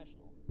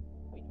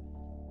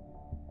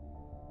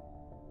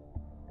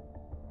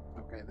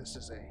 Okay, this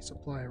is a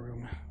supply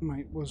room.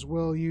 Might as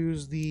well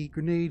use the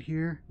grenade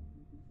here.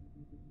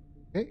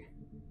 Okay.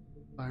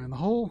 Fire in the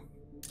hole.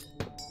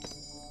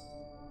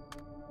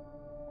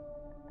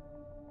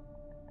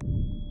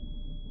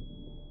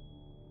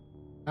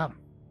 Got him.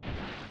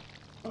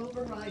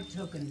 Override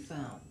token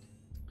found.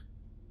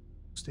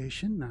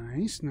 Station.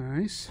 Nice.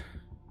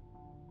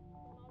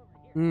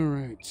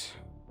 Alright.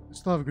 I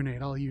still have a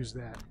grenade. I'll use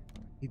that.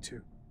 Need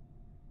to.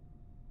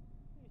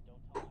 Please don't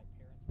tell my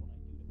parents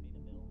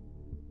what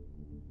I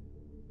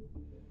do to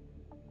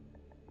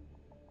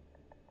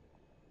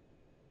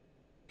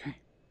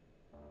pay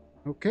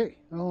the bill. Okay.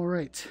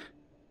 Alright.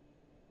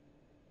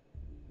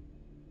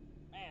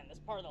 Man, this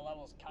part of the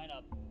level's kind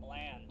of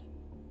bland.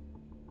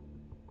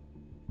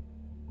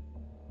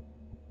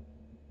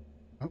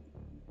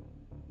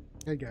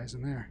 Hey guys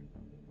in there.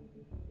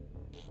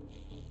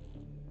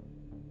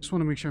 Just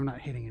want to make sure I'm not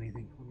hitting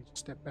anything. Let me just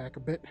step back a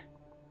bit.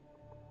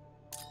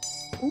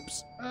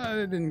 Oops.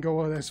 It didn't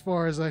go as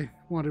far as I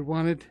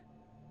wanted.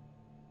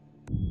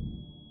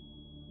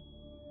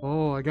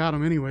 Oh, I got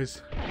him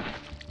anyways.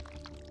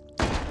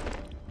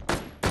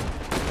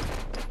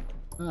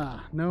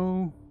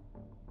 No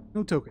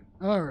token.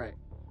 Alright.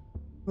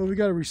 Well, we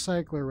got a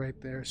recycler right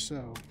there,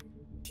 so...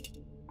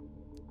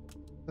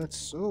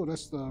 that's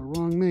the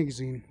wrong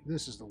magazine.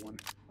 This is the one.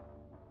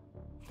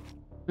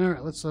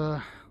 Alright, let's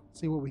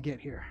see what we get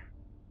here.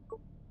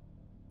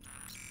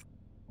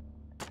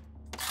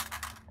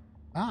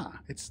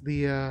 It's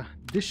the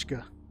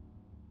Dishka.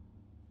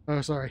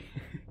 Oh, sorry.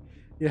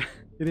 Yeah,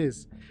 it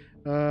is.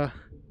 Right,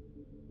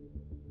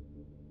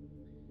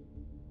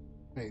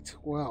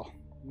 wow.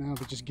 Now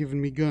they're just giving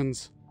me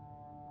guns.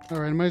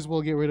 Alright, I might as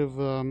well get rid of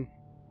the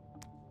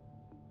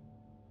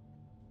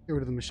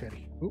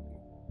machete. Oop,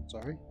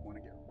 sorry. I want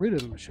to get rid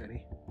of the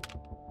machete.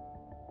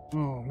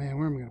 Oh man,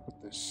 where am I going to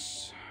put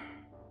this?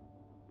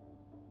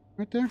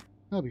 Right there?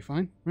 That'll be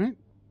fine, right?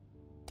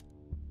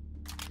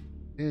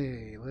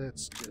 Hey,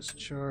 let's just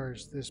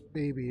charge this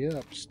baby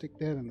up. Stick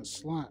that in the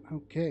slot.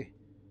 Okay.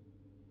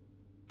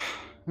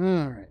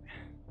 Alright.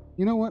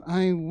 You know what?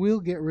 I will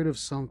get rid of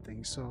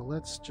something. So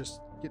let's just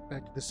get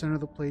back to the center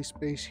of the play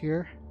space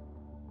here.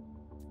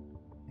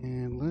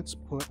 And let's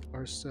put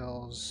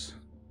ourselves...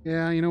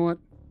 yeah, you know what?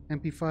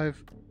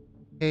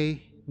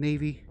 MP5A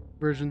Navy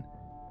version.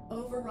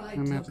 Override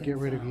I'm going to have to get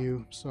rid of found.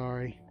 you.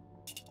 Sorry.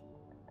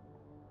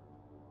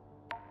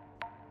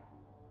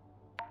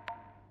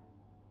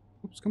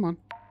 Oops, come on.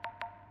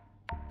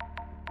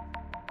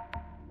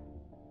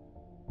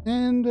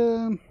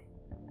 And,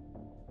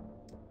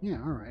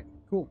 yeah, alright,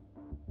 cool.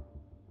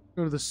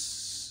 Go to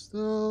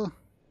the...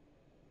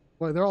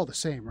 well, they're all the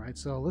same, right?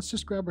 So let's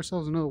just grab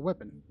ourselves another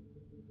weapon.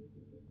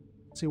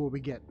 See what we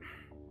get.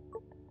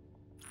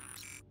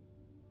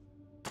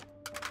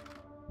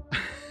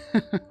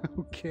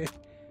 Okay.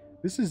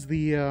 This is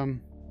the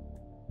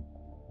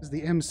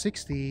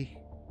M60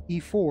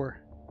 E4.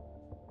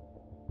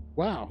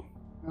 Wow.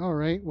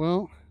 Alright,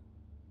 well,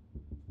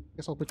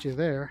 guess I'll put you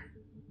there.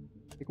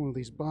 Take one of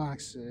these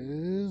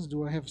boxes.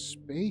 Do I have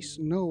space?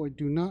 No, I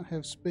do not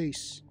have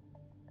space.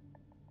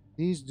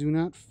 These do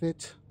not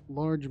fit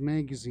large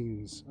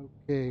magazines.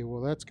 Okay,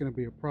 well that's going to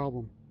be a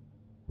problem.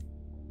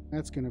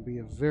 That's going to be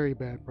a very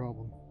bad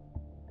problem.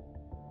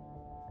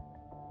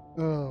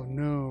 Oh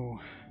no.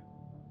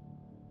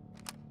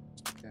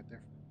 Stick that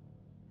there.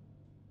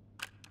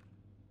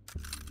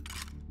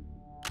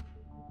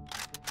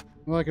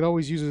 Well, I could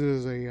always use it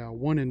as a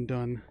one and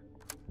done.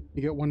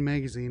 You get one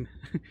magazine.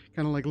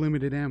 Kind of like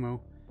limited ammo.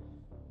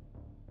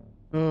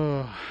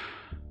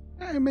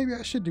 Maybe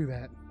I should do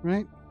that,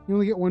 right? You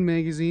only get one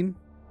magazine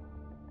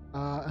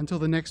until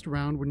the next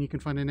round when you can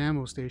find an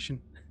ammo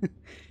station.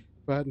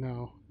 But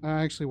no,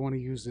 I actually want to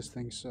use this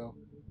thing, so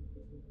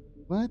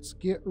let's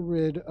get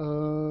rid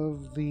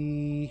of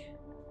the...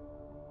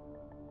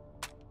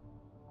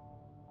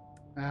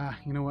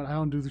 you know what? I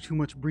don't do too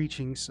much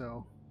breaching,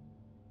 so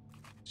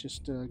let's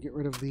just get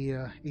rid of the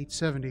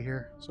 870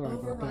 here. Sorry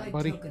about that,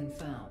 buddy. Token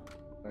found.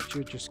 But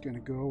you're just going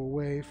to go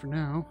away for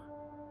now.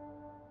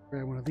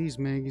 Grab one of these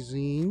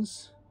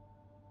magazines.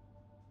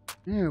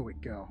 There we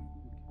go.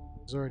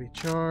 It's already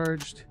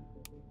charged.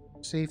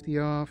 Safety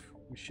off.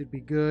 We should be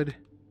good. I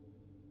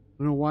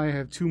don't know why I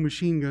have two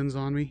machine guns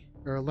on me,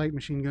 or light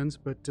machine guns,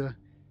 but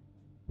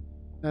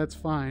that's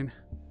fine.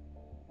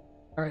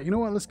 Alright, you know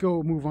what? Let's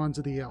go move on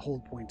to the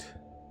hold point.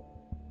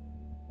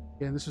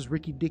 Again, this is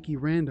Ricky Dicky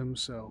Random,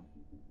 so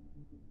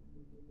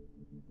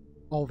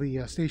all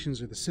the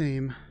stations are the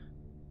same.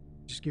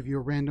 Just give you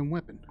a random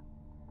weapon.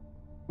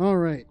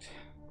 Alright.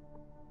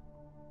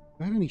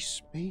 Do I have any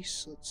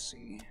space? Let's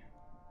see.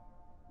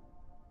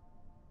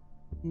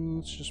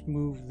 Let's just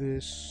move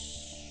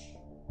this.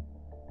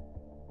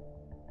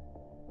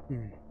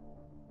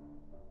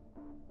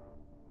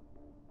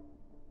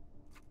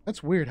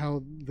 That's weird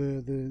how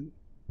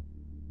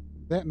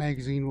that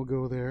magazine will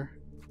go there.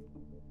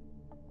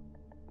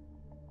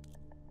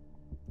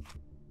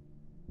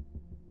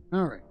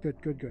 Alright,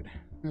 good.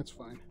 That's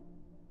fine.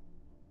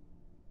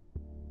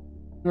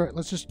 Alright,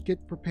 let's just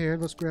get prepared.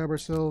 Let's grab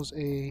ourselves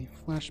a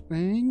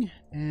flashbang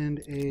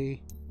and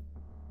a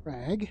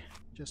frag,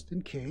 just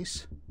in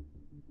case.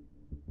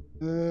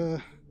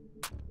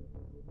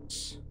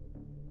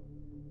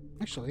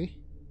 Actually,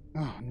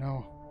 oh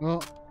no.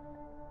 Well,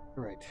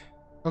 alright.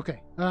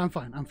 Okay, I'm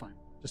fine.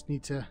 Just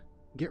need to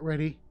get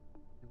ready.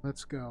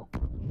 Let's go.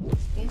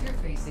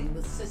 Interfacing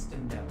with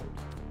system node.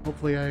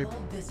 Hopefully I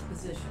Hold this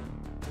position.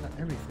 got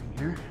everything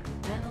here.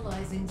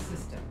 Analyzing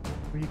system.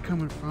 Where are you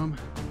coming from?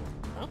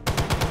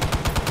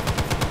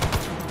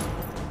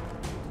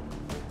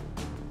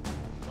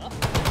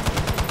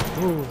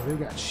 Oh, they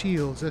got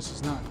shields. This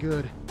is not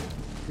good.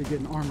 They're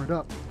getting armored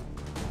up.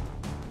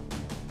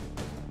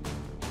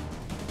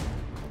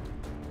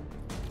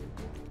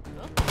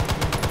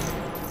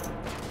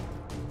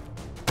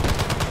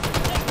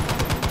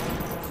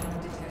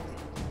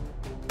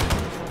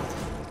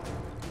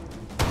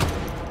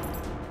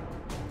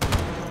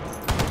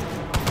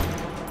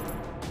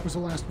 Where's the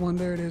last one?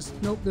 There it is.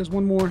 Nope, there's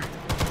one more.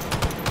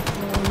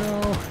 Oh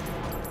no.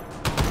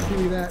 Give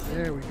me that.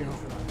 There we go.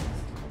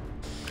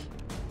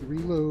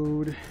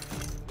 Reload.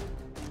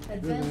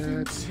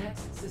 Advancing to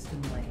next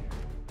system layer.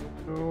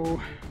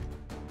 Oh.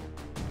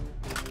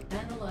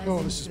 Analyzing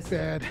Oh, this is system.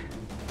 bad.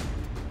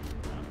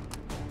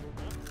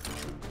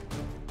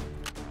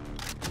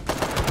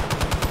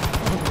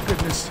 Oh my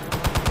goodness.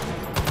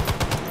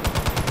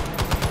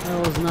 That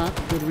was not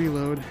a good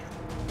reload.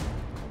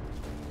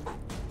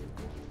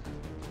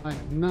 I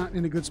am not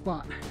in a good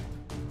spot.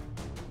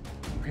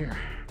 Over here.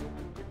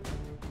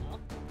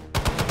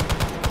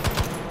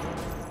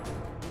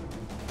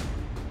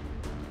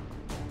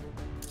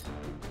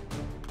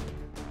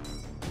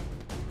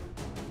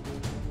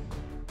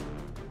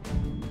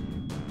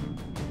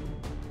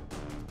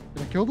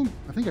 Did I kill him?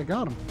 I think I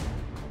got him.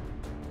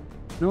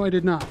 No, I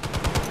did not.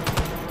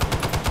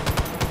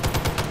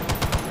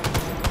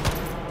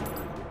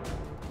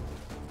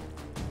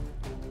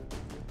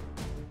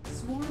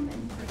 Swarm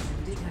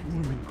encryption detected.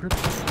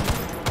 Encryption.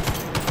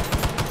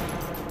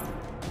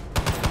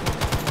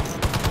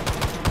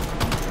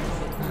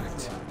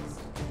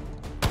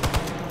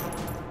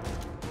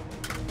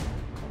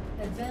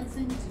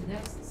 Advancing to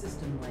next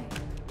system layer.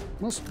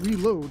 Must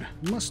reload.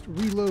 Must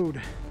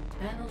reload.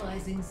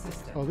 Analyzing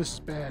system. Oh, this is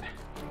bad.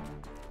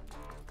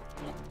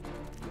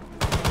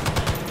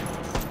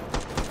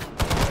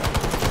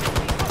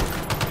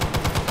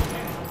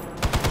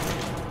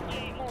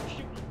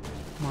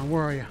 Come on,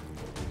 where are you?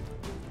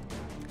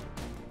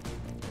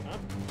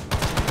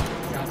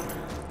 Got it.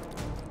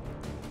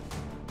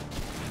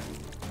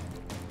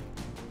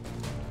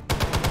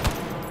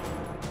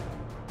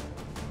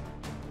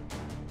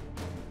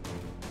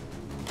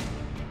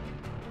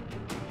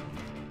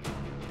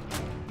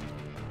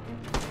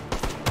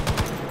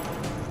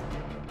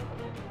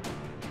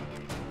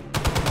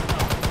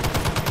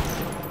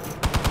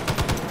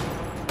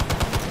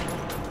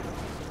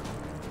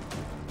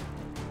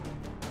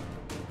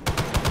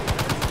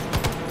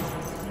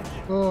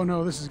 Oh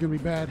no, this is gonna be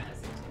bad.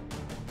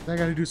 I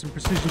gotta do some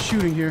precision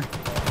shooting here.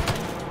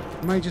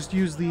 I might just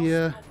use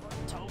the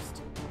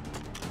Toast.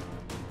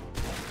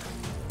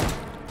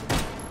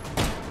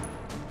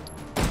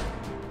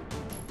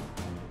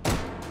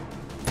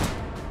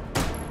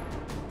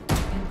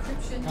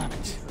 Encryption Got it.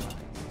 neutralized.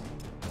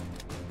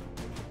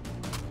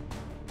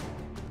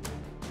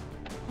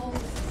 Hold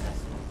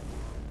successful.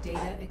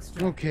 Data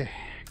extracted. Okay,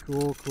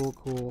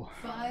 cool.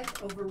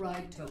 5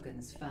 override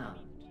tokens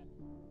found.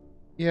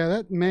 Yeah,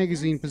 that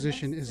magazine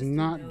position is System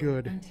not node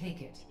good. and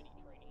take it.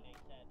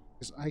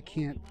 Because I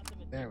can't...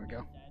 There we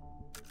go.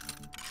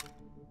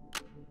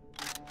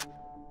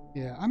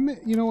 Yeah,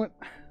 you know what?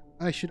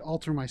 I should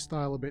alter my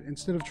style a bit.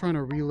 Instead of trying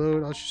to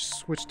reload, I'll just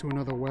switch to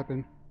another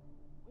weapon.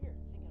 Weird,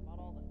 thinking about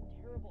all the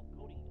terrible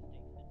coding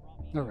mistakes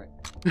that brought me. Alright.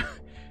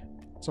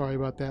 Sorry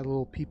about that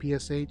little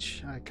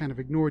PPSH. I kind of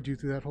ignored you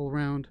through that whole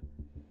round.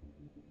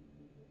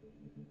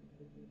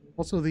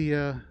 Also,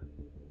 the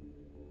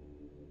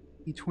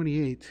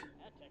E28.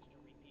 That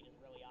texture repeat is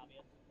really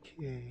obvious.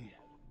 Okay.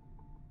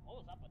 What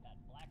was up with that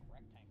black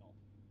rectangle?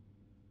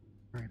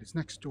 Alright, it's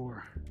next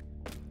door.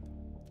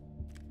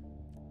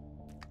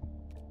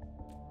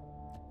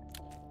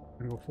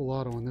 I'm gonna go full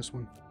auto on this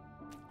one.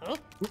 Huh?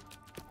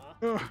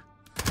 Ugh.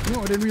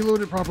 No, I didn't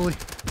reload it properly.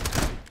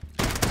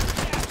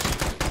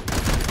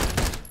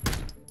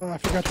 Oh, I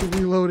forgot to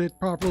reload it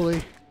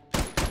properly.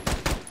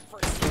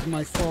 It's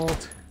my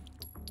fault.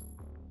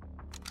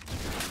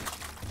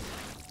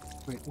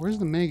 Wait, where's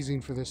the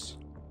magazine for this?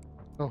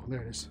 Oh,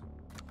 there it is.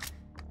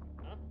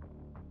 Huh?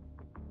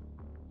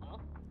 Huh?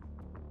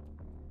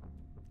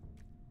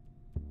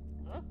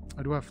 Huh?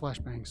 I do have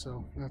flashbang,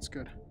 so that's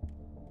good.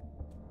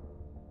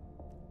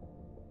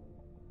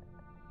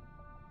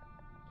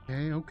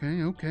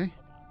 Okay.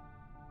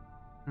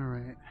 All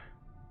right.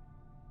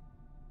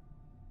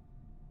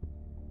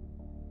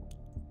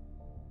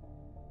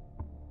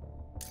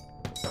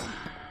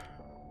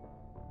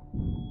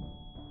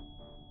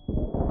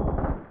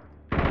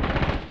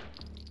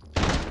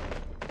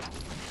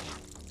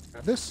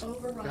 Got this.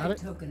 Override Got it.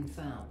 token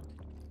found.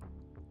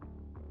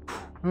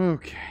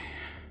 Okay.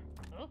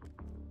 Huh?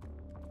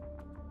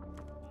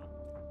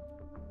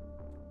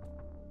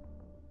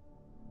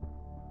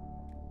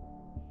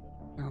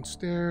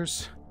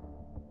 Downstairs.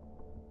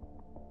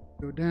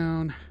 Go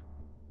down.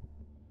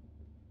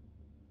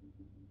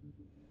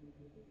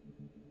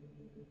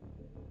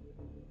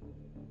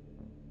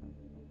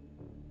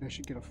 I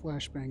should get a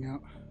flashbang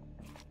out.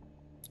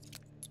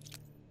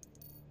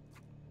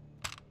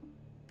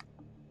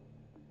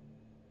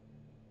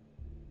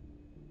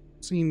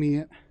 Seen me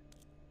yet?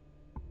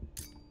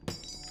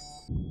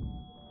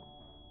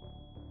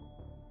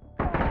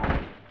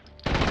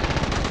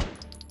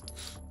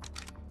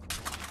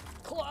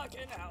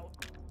 Clocking out.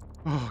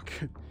 Oh,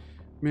 good.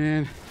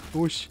 Man, I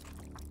wish...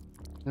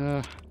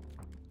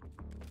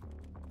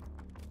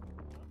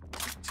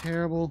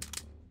 terrible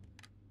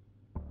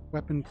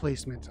weapon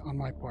placement on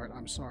my part.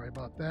 I'm sorry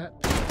about that.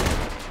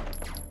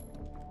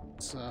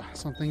 It's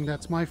something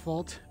that's my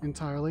fault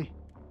entirely.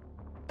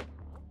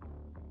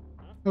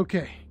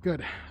 Okay,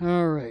 good.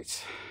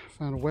 Alright.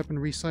 Found a weapon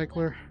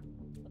recycler.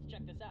 Let's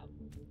check this out.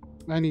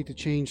 I need to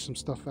change some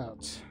stuff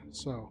out,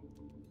 so...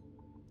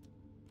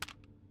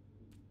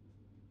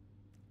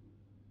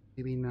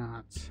 maybe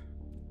not.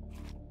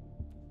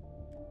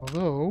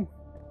 Although,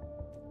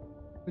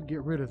 I could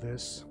get rid of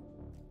this.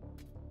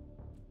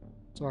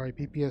 Sorry,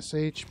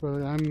 PPSH,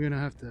 but I'm gonna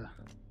have to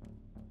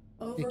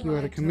take you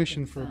out of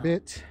commission for a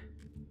bit.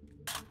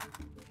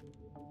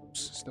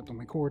 Oops, stepped on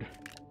my cord.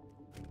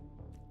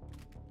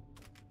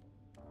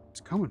 Where's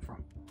it coming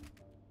from?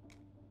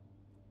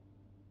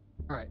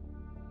 Alright,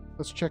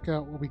 let's check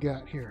out what we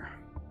got here.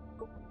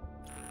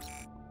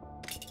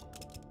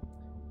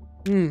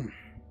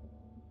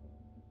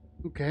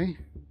 Okay,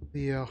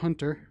 the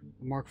Hunter,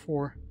 the Mark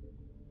IV.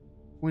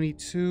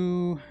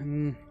 22,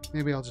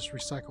 maybe I'll just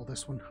recycle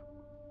this one.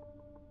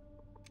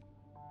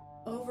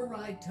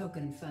 Override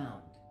token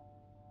found.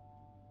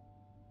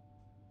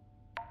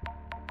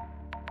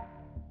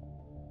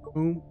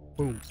 Boom,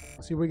 boom.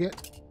 Let's see what we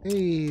get.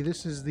 Hey,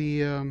 this is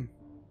the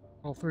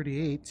All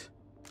 38.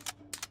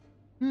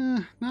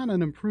 Not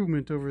an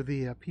improvement over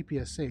the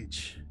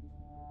PPSH.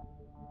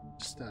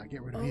 Just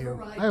get rid of you.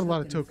 Override I have a lot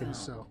of token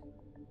tokens, found. so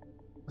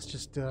let's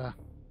just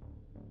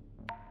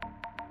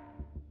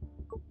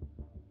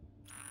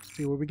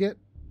see what we get.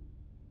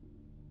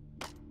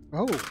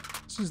 Oh,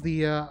 this is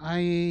the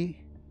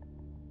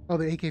oh,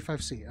 the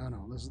AK-5C. Oh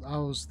no, I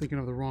was thinking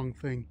of the wrong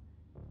thing.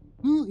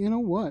 Well, you know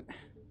what?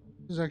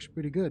 This is actually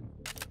pretty good.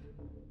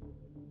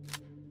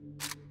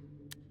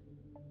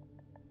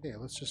 Okay,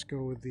 let's just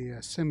go with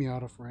the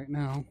semi-auto for right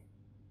now.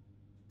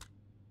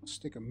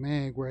 Stick a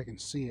mag where I can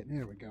see it.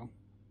 There we go.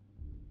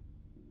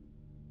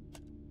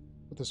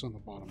 Put this on the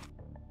bottom.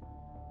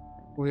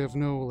 We have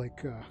no, like,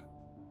 yeah,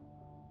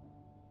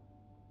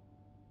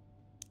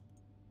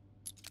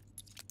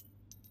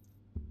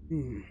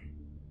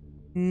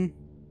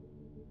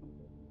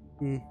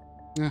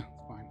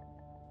 it's fine.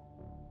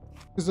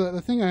 Because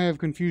the thing I have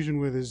confusion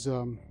with is,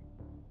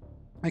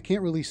 I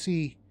can't really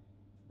see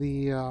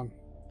the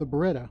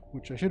Beretta,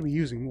 which I should be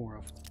using more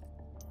of.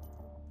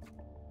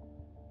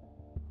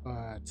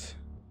 But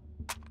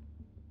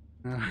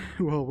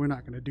well, we're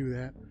not going to do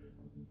that.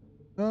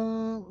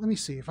 Let me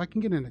see if I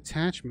can get an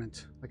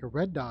attachment, like a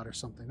red dot or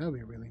something. That would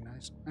be really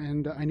nice.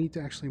 And I need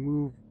to actually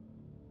move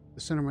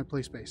the center of my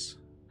play space.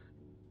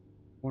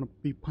 I want to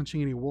be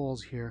punching any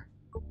walls here.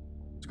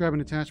 Let's grab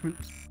an attachment.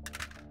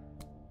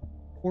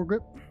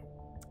 Foregrip.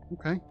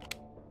 Okay.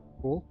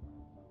 Cool.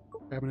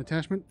 Grab an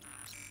attachment.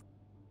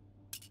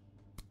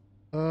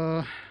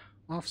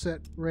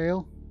 Offset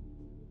rail.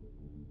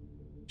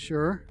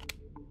 Sure.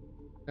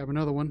 Grab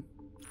another one.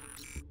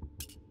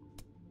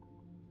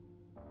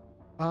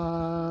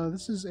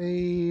 This is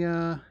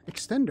a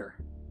extender.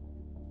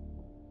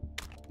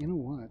 You know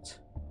what?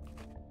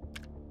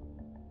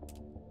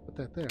 Put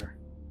that there.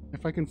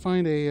 If I can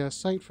find a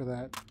site for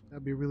that,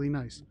 that'd be really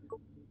nice.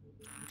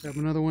 Grab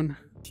another one.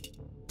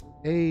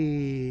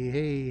 Hey,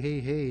 hey,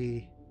 hey,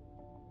 hey.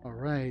 All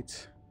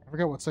right. I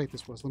forgot what site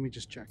this was. Let me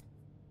just check.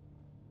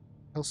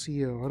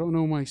 LCO. I don't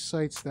know my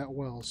sites that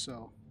well,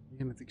 so you're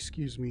gonna have to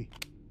excuse me.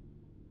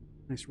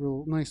 Nice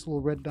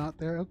little red dot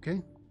there.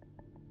 Okay.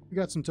 We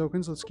got some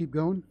tokens. Let's keep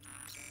going.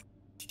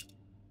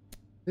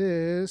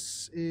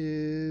 This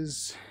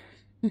is...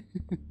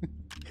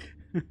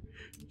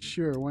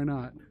 Sure, why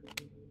not?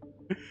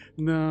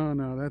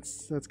 No,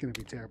 that's gonna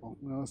be terrible.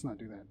 Well, let's not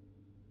do that.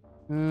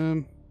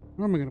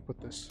 Where am I gonna put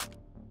this?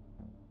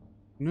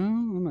 No,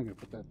 I'm not gonna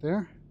put that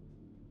there.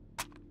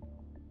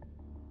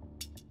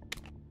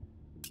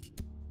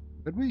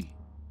 Could we?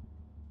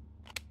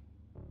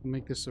 We'll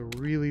make this a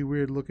really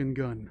weird looking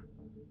gun.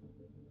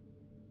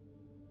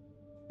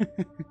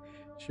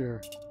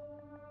 Sure.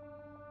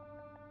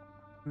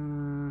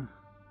 And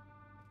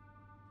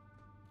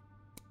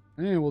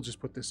we'll just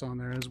put this on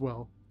there as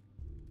well.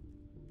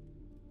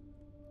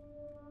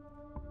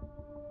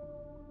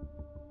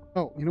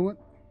 Oh, you know what?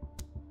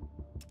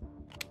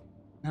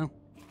 No.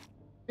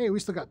 Hey, we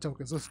still got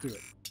tokens. Let's do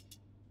it.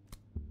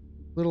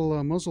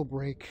 Little muzzle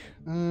brake.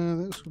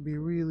 This would be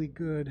really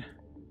good.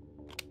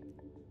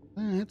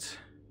 That.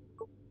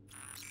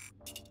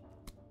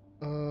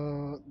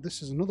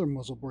 This is another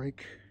muzzle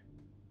brake.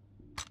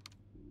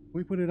 Can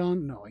we put it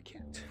on? No, I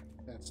can't.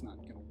 That's not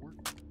gonna work.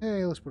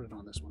 Hey, let's put it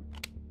on this one.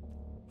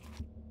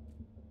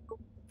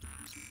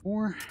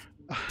 Or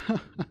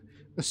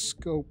a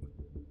scope.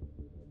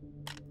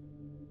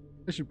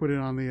 I should put it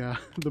on the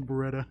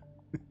Beretta.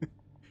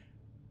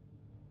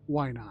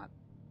 Why not?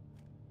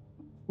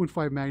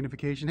 0.5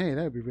 magnification. Hey,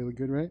 that would be really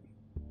good, right?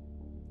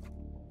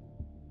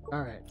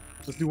 Alright,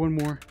 let's do one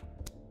more.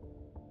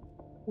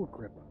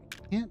 Foregrip.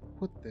 Can't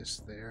put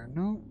this there.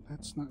 No,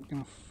 that's not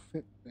gonna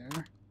fit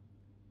there.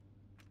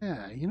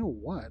 Yeah, you know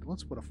what?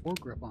 Let's put a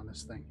foregrip on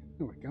this thing.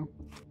 There we go.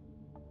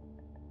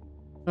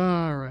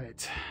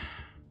 Alright.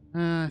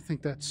 I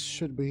think that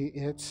should be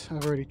it.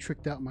 I've already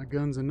tricked out my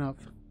guns enough.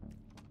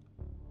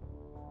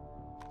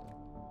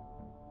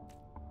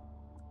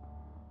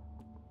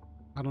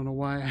 I don't know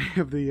why I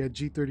have the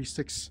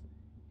G36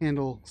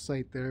 handle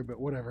sight there, but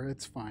whatever,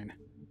 it's fine.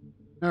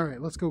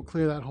 Alright, let's go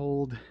clear that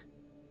hold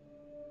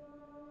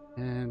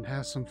and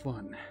have some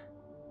fun.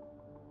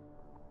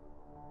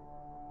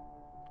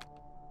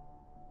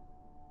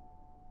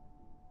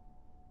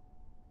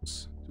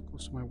 It's too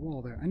close to my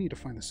wall there. I need to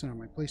find the center of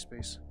my play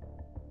space.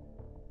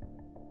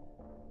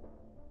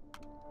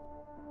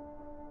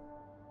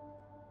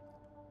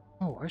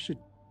 Oh, I should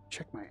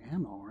check my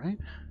ammo, right?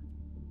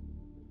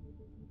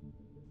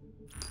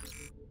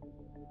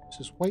 This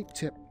is white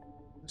tip.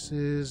 This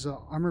is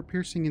armor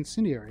piercing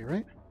incendiary,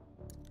 right?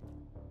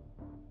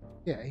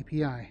 Yeah,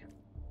 API.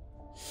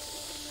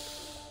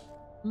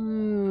 You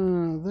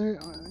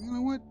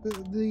know what?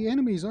 The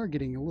enemies are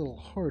getting a little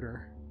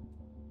harder.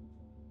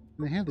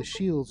 And they have the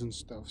shields and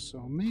stuff,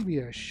 so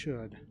maybe I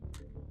should.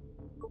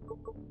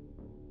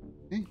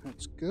 Okay,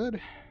 that's good.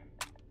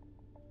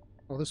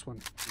 Oh, this one.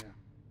 Yeah.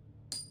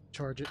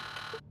 Charge it.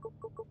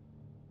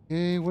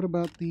 Okay, what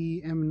about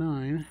the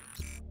M9?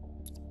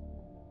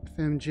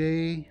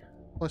 FMJ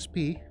plus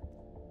P.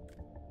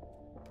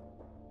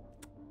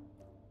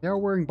 They're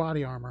wearing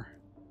body armor.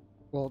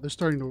 Well, they're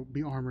starting to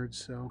be armored,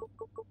 so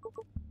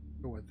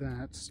go with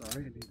that.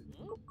 Sorry, I needed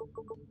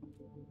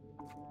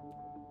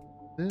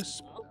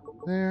this.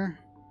 There.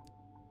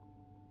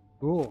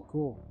 Cool,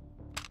 cool.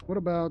 What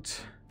about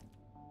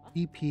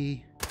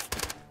EP?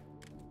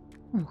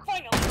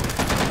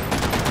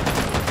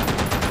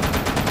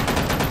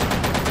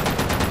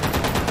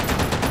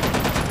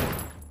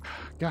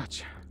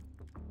 Gotcha.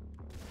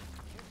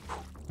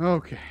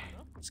 Okay.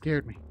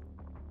 Scared me.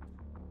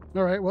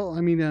 Alright, well,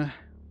 I mean,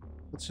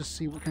 let's just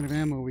see what kind of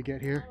ammo we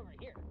get here.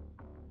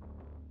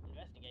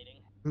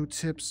 Blue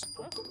tips.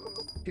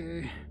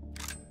 Okay.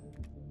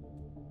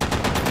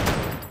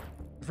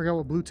 I forgot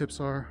what blue tips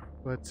are,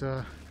 but,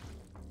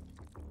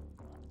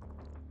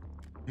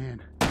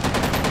 man.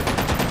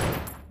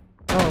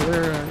 Oh,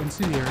 they're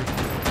incendiary.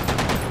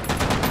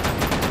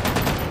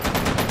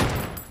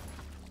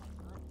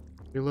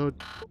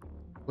 Reload.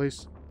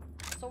 Place.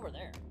 It's over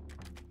there.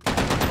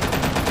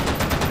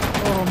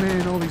 Oh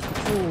man, all these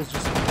patrols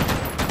just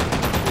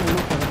pulling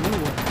up out of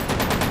nowhere.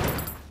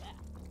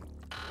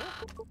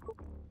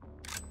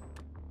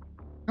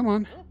 Come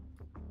on.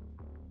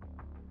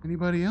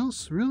 Anybody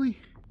else? Really?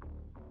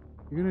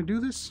 You're gonna do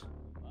this?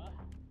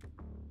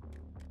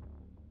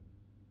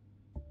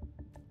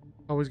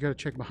 Always gotta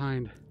check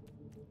behind.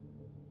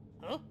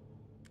 Huh?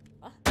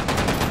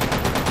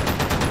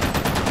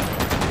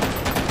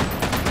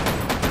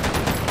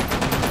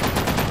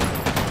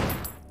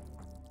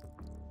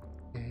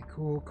 Okay,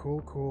 cool,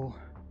 cool, cool.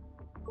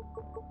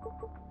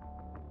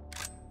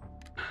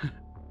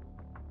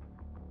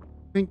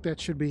 Think that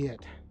should be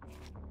it.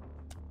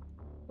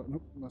 Oh,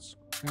 nope, let's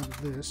go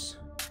to this.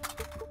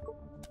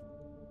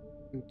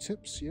 New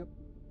tips, yep.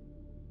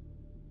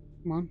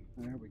 Come on,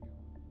 there we go.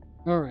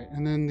 Alright,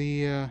 and then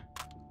the,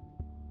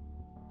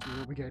 see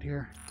what we got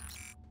here.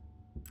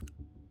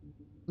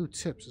 Blue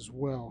tips as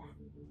well.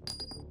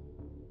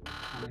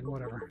 I mean,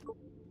 whatever.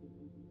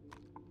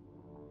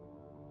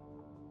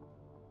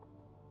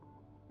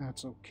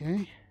 That's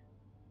okay.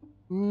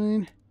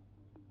 Fine.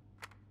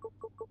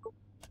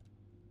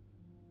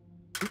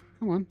 Oop,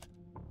 come on.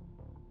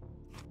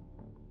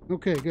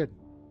 Okay, good.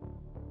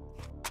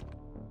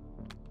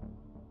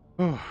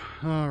 Oh,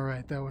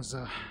 alright, that was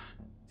a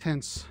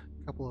tense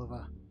couple of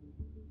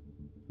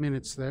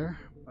minutes there,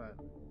 but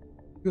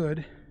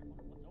good.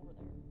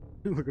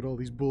 Look at all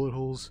these bullet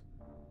holes.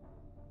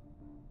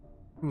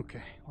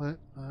 Okay, let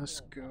us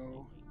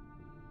go.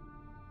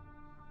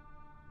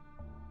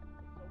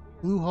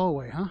 Blue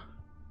hallway, huh?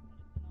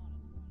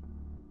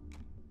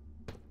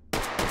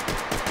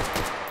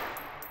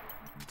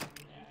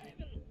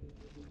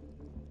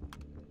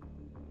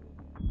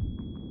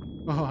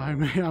 Oh, I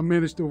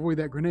managed to avoid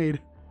that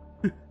grenade.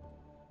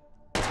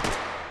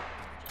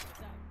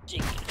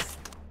 Jeez.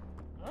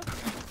 Huh?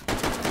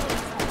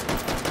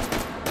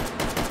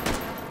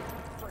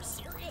 For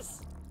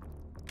serious?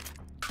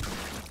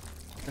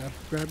 Grab,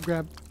 grab,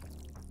 grab.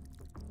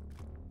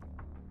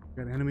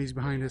 Got enemies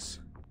behind us.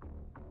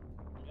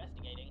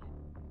 Investigating.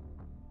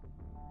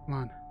 Come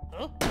on.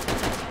 Huh?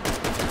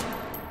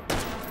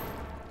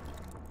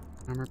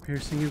 Armor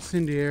piercing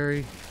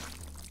incendiary.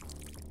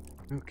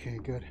 Okay,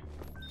 good.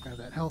 Grab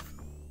that health.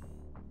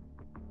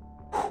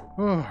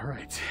 All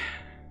right.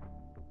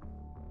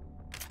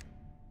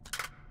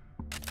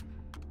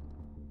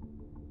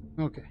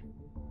 Okay.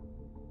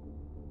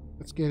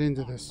 Let's get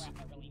into this. Crap,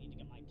 I really need to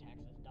get my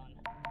taxes done.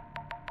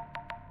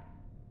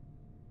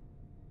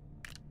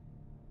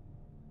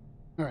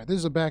 All right, this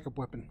is a backup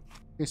weapon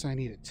in case I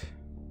need it.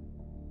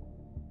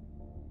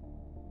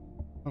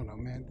 Oh no,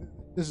 man.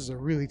 This is a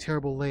really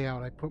terrible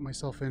layout I put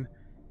myself in,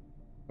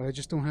 but I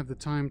just don't have the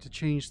time to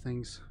change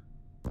things.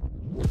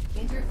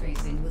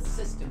 Interfacing with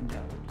system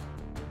node.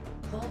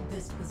 Hold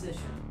this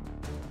position.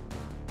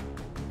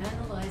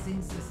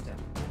 Analyzing system.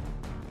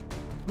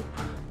 I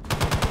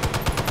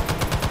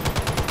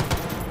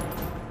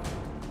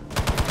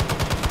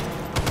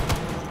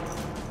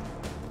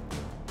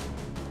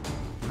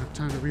don't have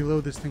time to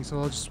reload this thing, so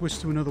I'll just switch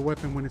to another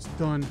weapon when it's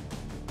done.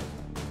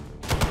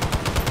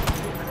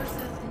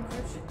 Recursive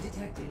encryption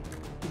detected.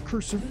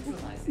 Recursive.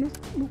 Neutralizing. Nope,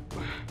 nope.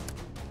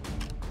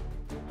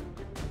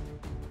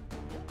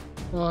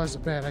 Oh, that's a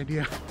bad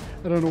idea.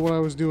 I don't know what I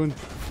was doing.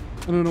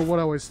 I don't know what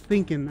I was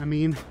thinking, I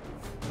mean.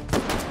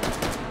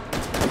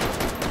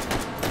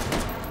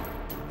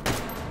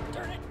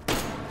 Turn it!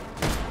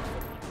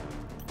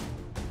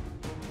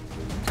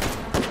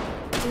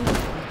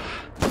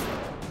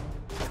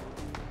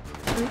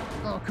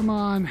 Oh, come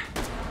on.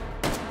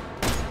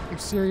 You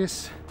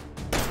serious?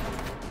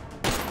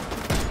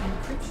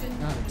 Encryption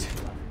Got it.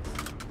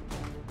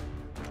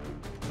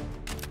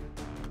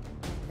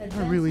 neutralized.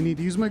 I really need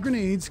to use my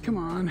grenades. Come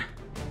on.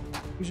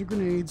 Use your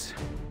grenades.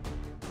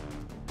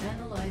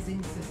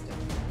 Analyzing system.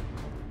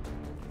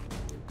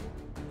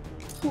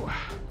 Whew.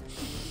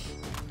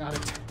 Got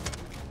it.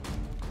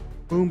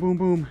 Boom, boom,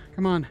 boom.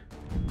 Come on.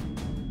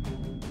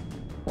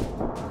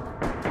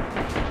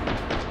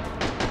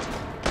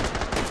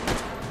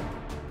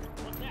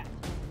 What's that?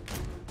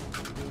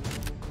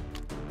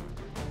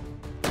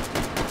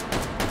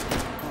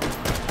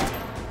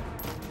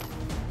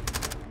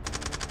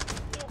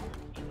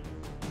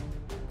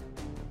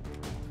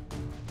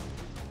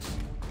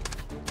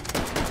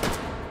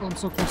 Oh, I'm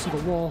so close to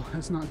the wall.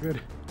 That's not good.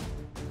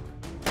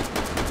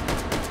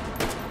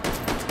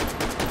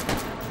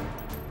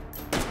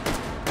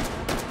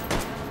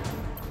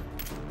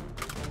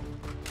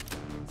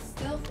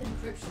 Stealth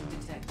encryption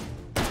detected.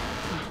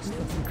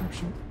 Stealth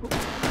encryption. Oh.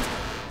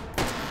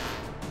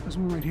 There's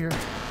one right here.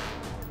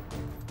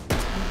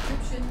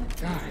 Encryption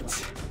Got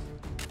neutralized. it.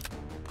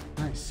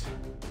 Nice.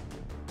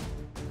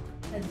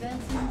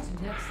 Advancing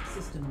to next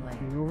system layer.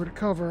 Getting over to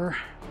cover.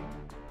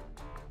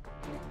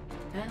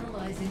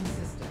 Analyzing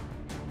system.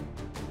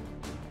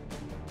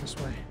 This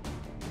way.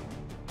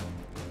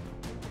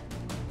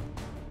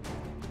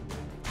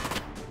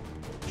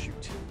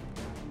 Shoot.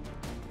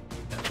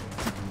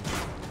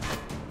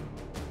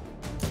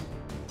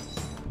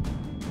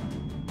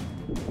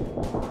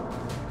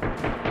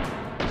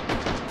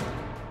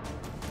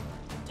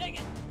 Take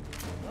it!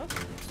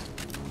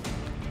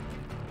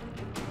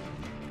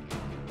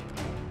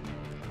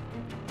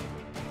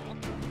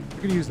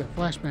 I could use that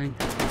flashbang.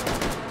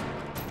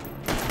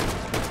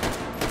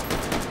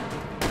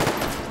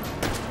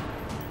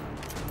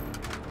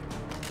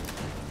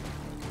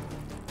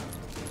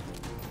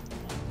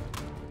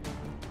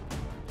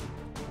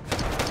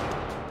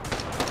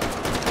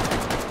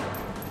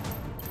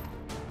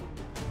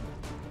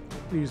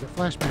 Use a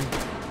flashbang.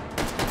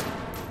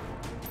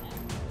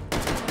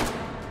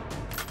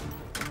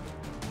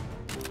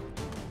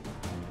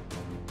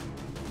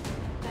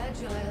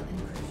 Agile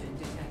encryption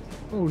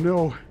detected. Oh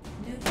no.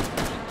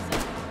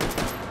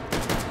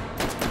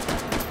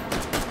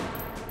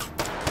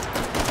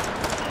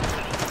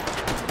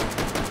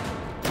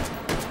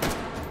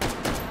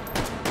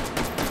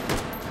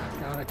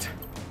 Got it.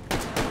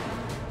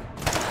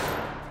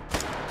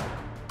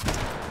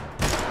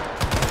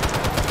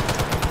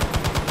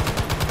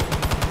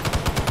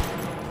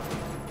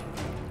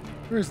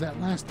 Where's that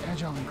last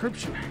agile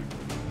encryption?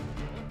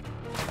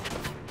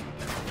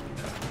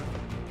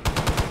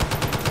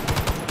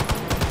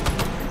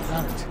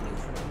 Got it.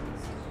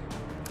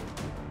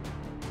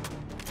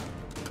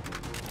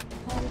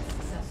 Hold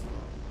successful.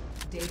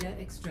 Data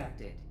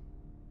extracted.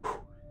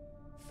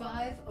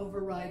 5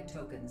 override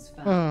tokens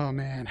found. Oh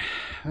man,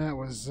 that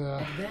was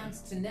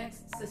Advance to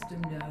next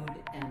system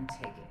node and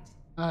take it.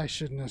 I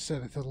shouldn't have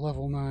set it to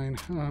level 9.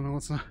 I don't know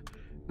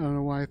I don't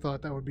know why I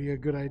thought that would be a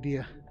good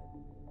idea.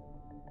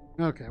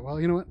 Okay, well,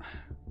 you know what?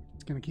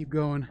 It's gonna keep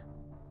going.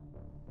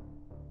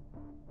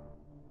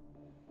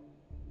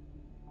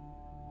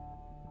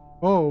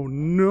 Oh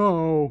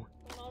no!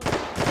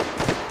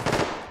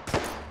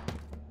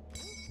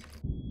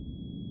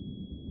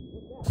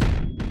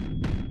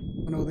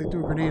 Oh no, they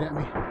threw a grenade at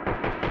me.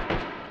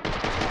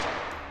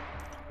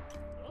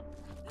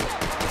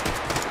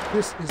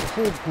 This is a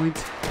hold point.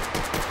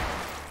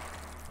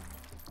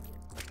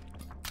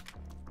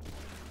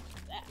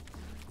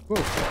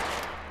 Whoa.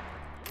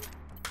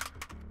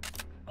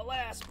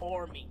 Alas,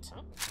 poor meat.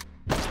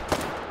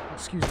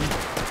 Excuse me.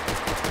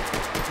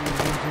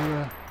 I'm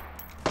going to,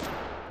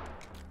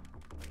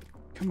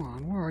 come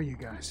on, where are you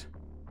guys?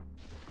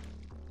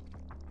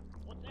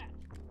 What's that?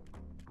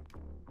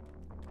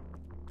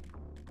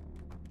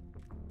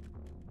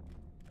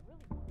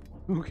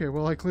 Okay,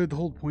 well, I cleared the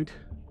hold point.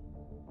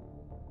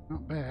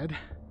 Not bad.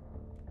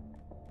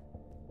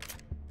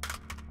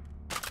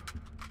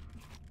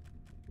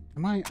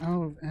 Am I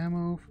out of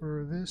ammo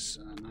for this?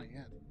 Not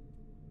yet.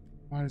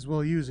 Might as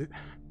well use it.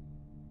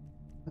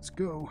 Let's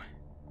go.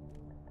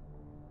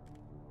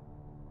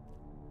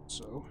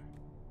 So,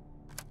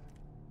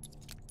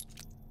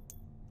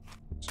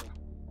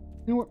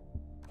 you know what?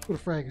 Put a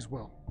frag as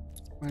well.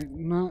 Might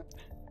not.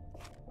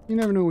 You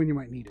never know when you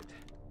might need it.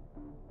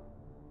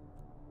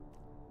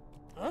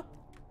 Huh?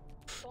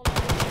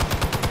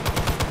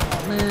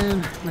 Oh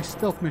man, my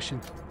stealth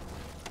mission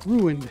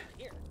ruined.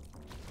 Here.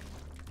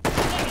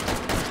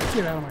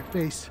 Get out of my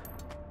face.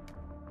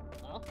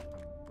 Huh?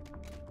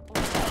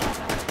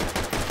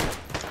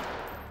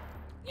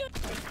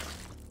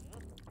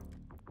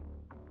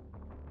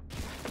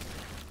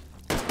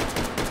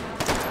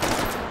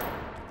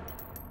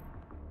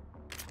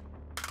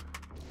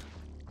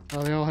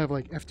 Oh, they all have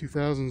like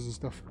F2000s and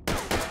stuff.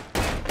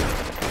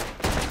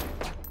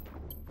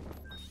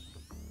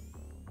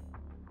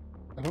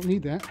 I don't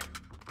need that.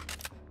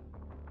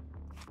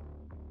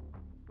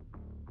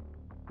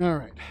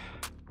 Alright.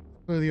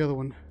 Go to the other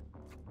one.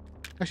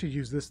 I should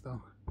use this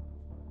though.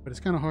 But it's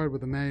kind of hard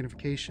with the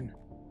magnification.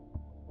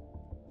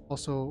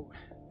 Also,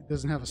 it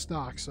doesn't have a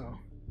stock, so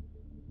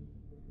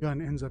the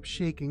gun ends up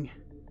shaking.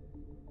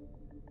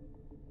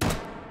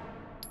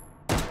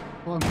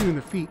 Well, I'm shooting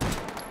the feet.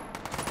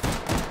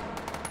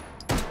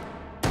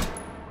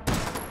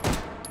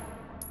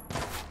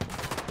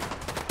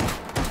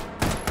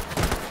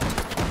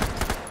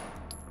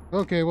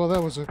 Okay, well that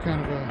was a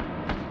kind of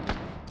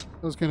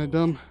that was kind of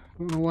dumb. I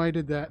don't know why I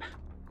did that.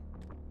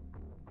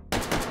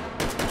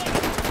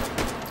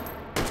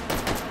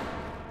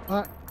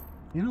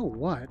 You know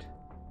what?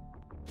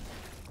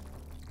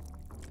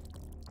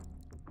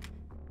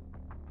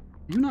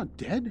 You're not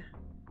dead?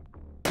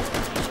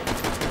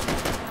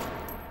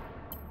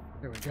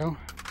 There we go.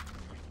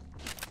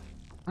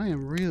 I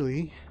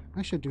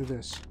should do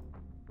this.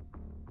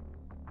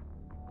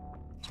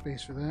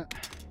 Space for that.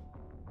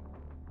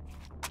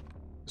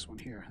 This one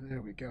here.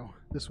 There we go.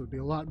 This would be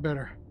a lot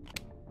better.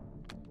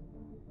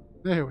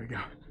 There we go.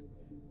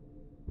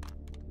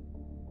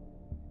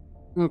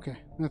 Okay,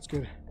 that's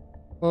good.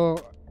 Oh,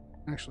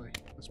 actually,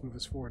 let's move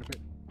this forward a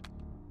bit.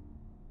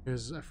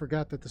 Because I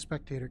forgot that the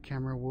spectator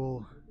camera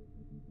will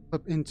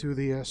up into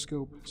the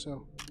scope,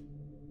 so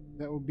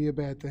that would be a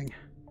bad thing.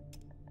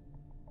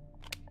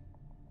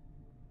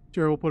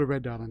 Sure, we'll put a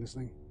red dot on this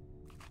thing.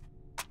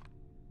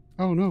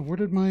 Oh no, where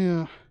did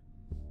my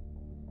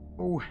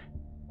oh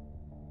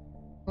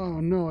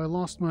no, I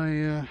lost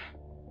my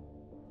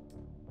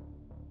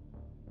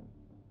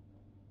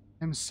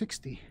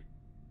M60.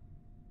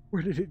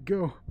 Where did it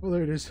go? Oh,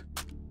 there it is.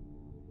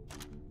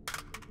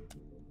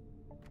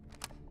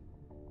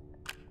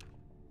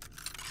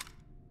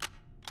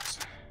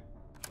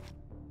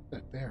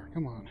 That there,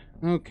 come on.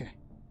 Okay.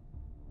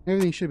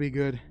 Everything should be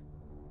good.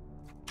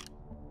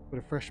 Put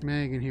a fresh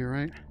mag in here,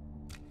 right?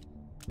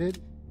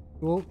 Did?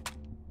 Cool.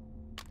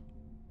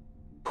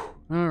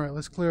 Alright,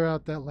 let's clear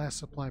out that last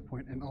supply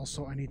point. And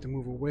also, I need to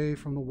move away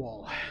from the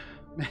wall.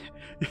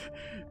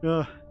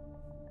 I've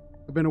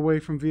been away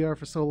from VR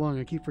for so long,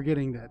 I keep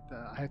forgetting that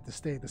I have to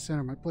stay at the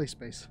center of my play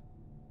space.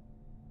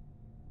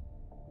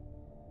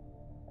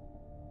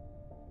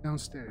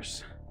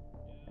 Downstairs.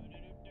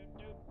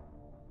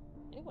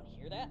 Anyone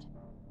hear that?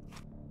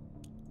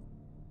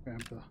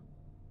 Grab the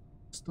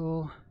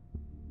pistol.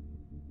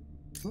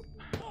 Oh.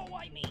 Oh,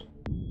 why me?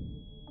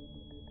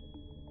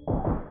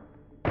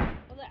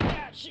 What's that?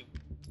 Ah, shoot!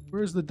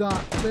 Where's the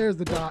dot? There's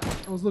the dot.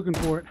 I was looking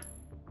for it.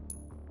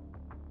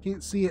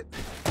 Can't see it.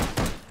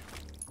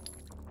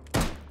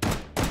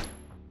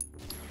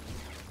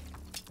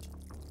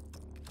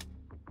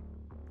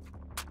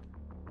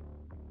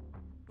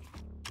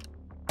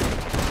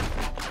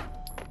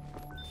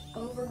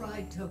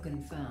 Override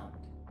token found.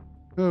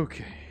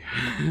 Okay.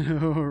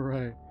 All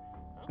right.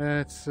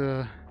 That's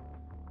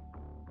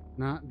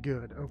not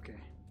good.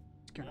 Okay.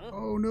 It's gonna,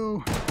 oh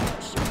no.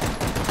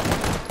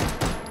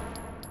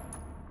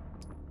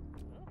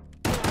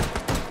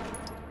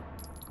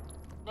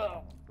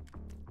 Oh,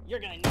 you're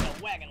gonna need a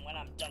wagon when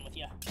I'm done with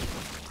you.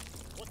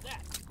 What's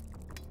that?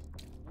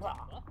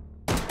 Huh?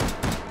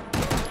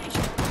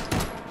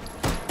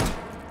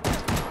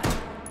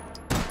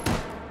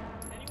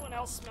 Anyone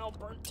else smell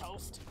burnt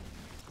toast?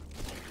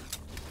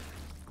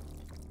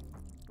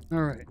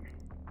 All right.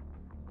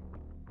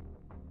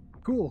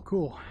 Cool,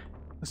 cool.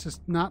 Let's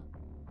just not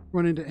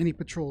run into any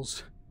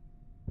patrols.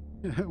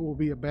 That will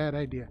be a bad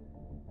idea.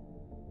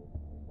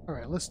 All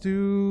right, let's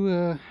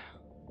do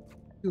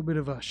a bit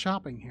of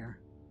shopping here.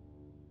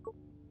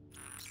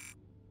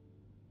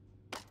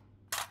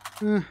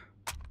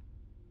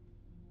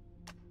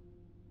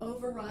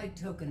 Override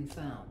token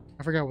found.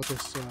 I forgot what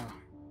this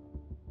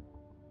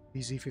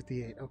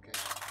BZ58. Okay,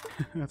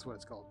 that's what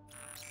it's called.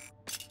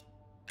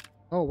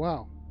 Oh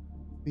wow,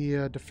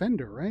 the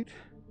Defender, right?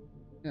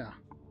 Yeah.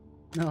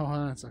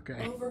 No, that's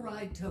okay.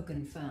 Override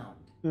token found.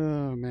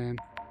 Oh man.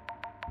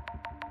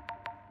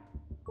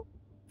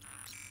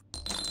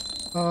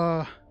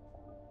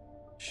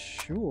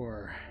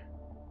 Sure.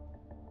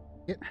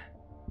 I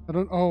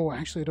don't. Oh,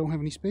 actually, I don't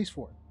have any space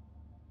for it.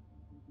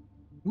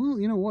 Well,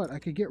 you know what? I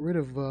could get rid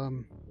of I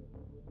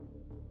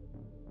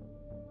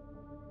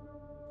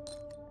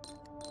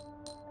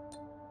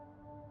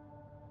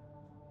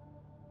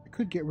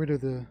could get rid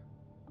of the.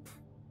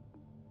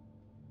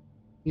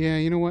 Yeah,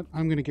 you know what?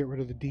 I'm gonna get rid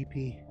of the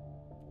DP.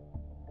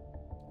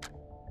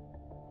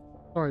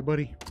 Sorry,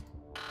 buddy.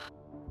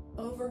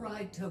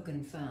 Override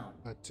token found.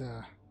 But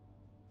I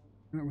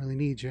don't really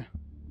need you.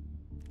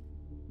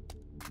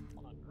 Come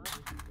on, girl.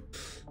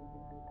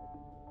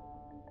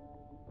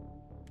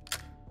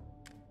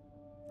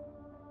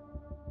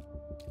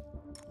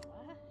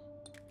 What?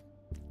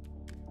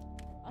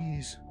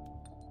 Please,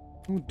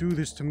 don't do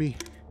this to me.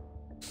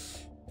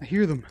 I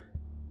hear them.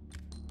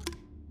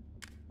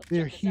 Let's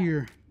They're check this out.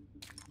 here.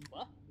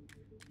 What?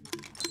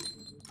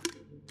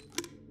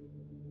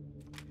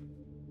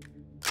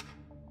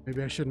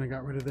 Maybe I shouldn't have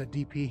got rid of that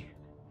DP.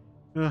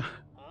 Huh?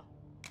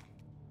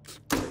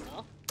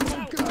 Oh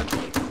God!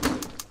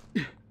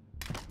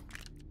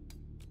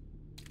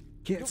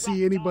 Can't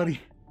see anybody.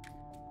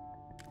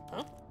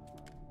 Huh?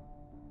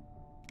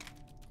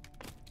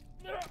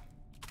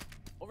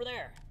 Over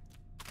there.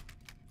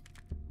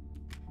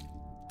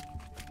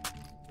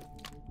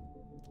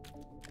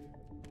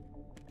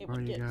 Hey, Where what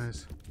are you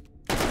gives? guys?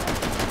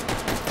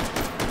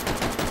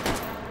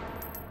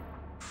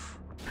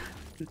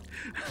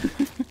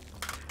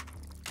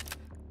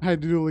 I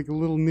had to do like a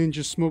little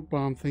ninja smoke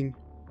bomb thing.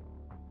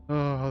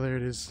 Oh, there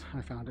it is.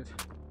 I found it.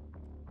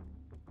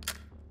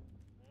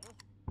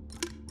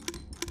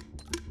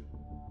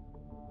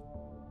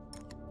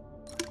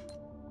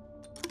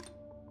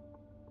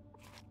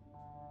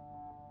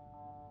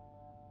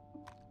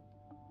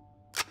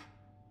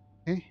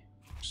 Okay,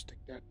 stick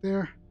that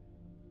there.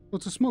 Oh,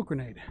 it's a smoke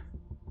grenade.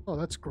 Oh,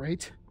 that's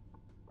great.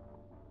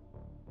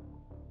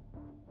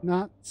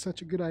 Not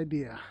such a good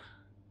idea.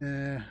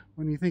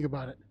 When you think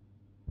about it.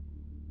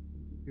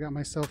 I got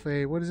myself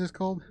a, what is this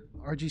called?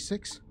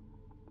 RG6?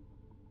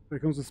 But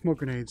it comes with smoke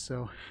grenades,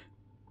 so.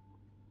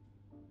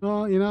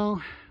 Well, you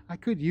know, I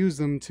could use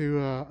them to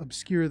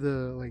obscure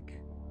the, like,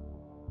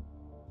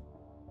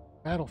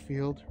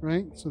 battlefield,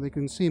 right? So they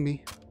can see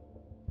me.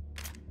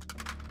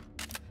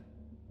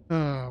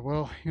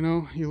 Well, you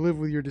know, you live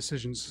with your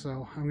decisions,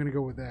 so I'm gonna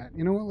go with that.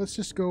 You know what, let's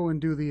just go and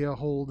do the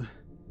hold.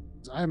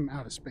 'Cause I'm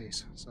out of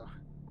space, so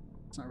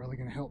it's not really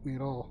gonna help me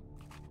at all.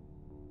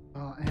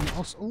 And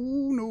also,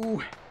 oh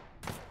no!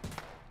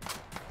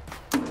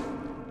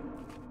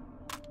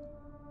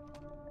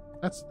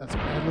 That's a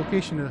bad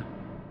location to...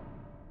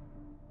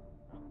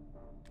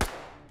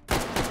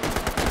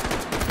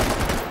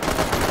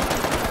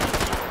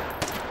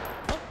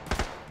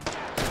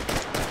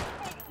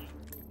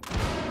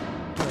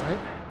 Alright.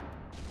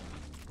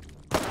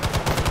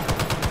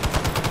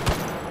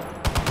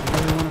 You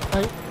really want to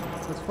fight?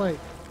 Let's fight.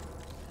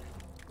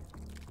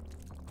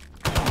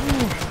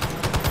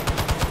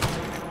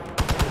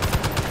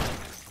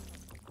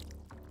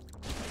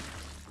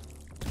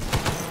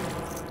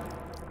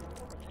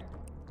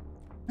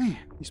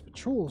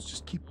 controls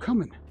just keep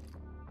coming.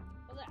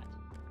 What's that?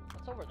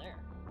 What's over there?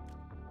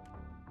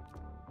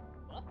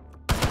 What?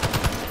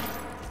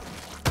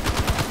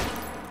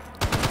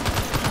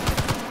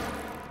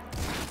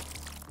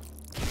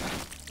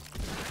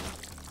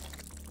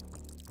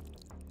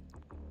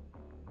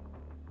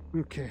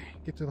 Okay,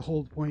 get to the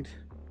hold point.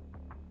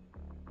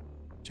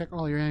 Check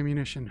all your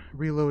ammunition.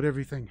 Reload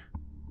everything.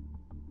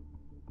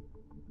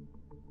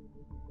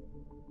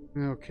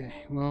 Okay,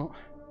 well,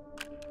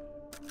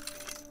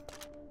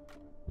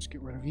 let's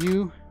get rid of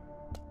you.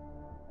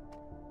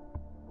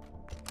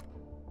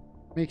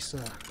 Makes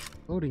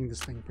loading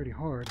this thing pretty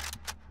hard.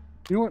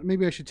 You know what?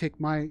 Maybe I should take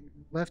my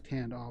left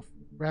hand off,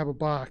 grab a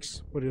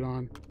box, put it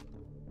on.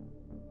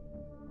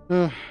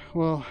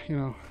 Well, you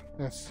know,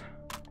 that's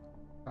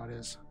how it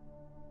is.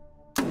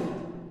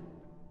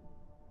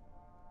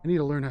 I need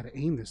to learn how to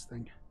aim this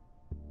thing.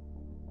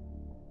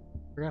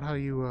 Forgot how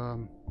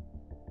you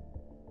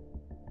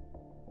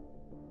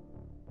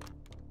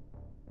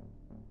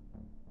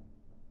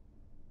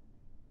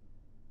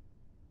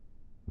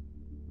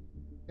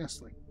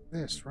yes, like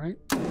this, right?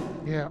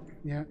 Yeah.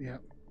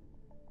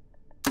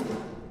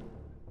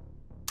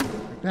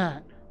 Like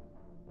that.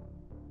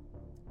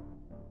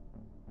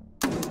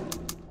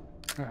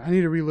 Alright, I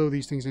need to reload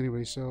these things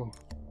anyway, so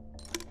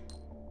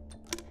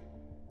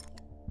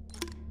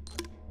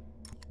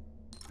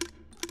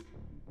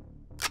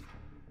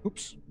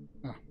oops.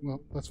 Oh,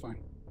 well, that's fine.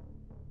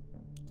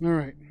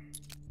 Alright.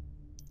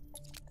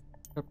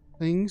 Up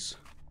things.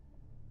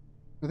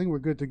 I think we're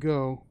good to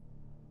go.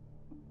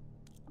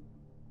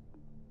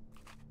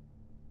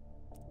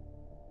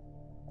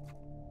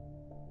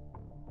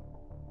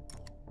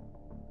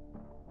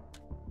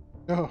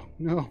 Oh,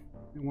 no.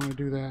 Didn't want to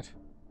do that.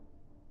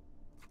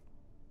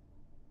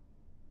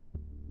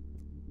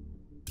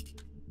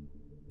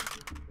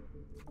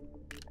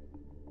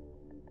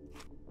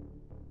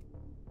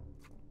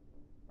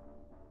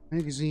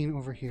 Magazine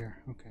over here.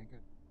 Okay,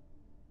 good.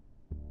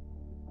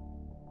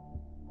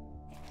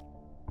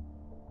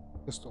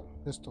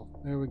 Pistol.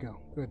 There we go.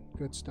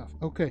 Good stuff.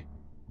 Okay.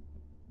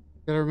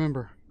 Gotta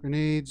remember,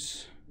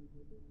 grenades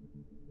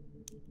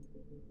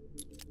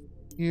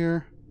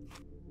here.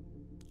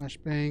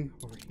 Flashbang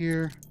over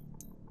here.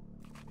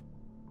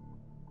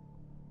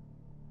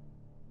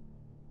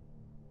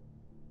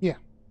 Yeah,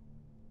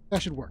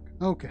 that should work.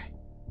 Okay.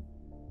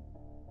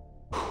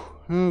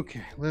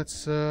 Okay,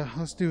 let's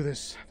do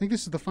this. I think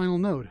this is the final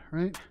node,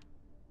 right?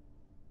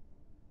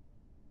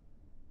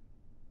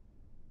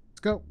 Let's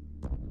go.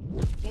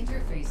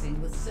 Interfacing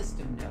with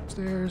system node.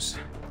 Stairs.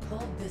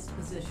 Hold this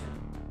position.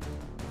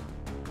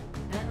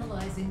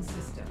 Analyzing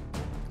system.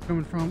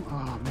 Coming from.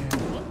 Oh man.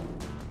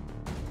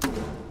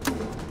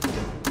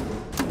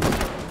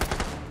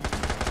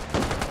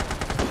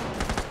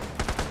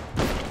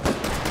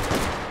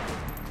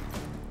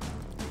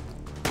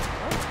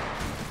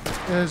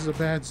 This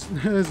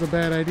is a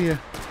bad idea.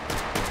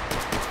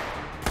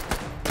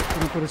 I'm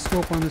gonna put a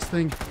scope on this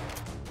thing.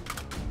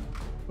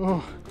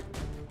 Oh,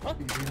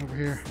 easy over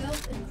here.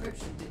 Stealth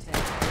encryption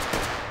detected.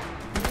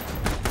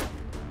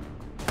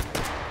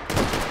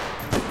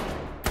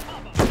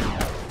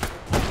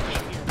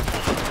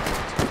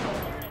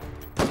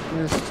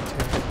 This is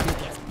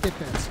terrible. Get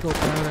that scope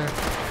out of there.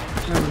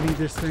 I don't need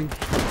this thing.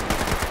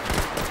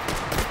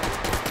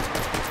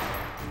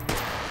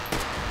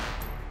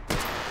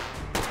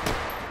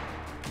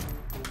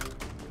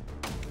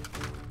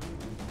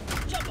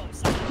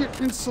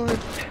 Get inside.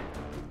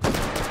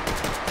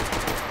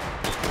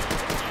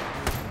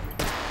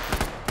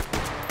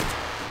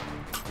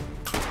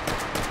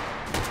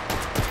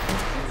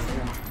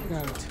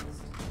 Got it.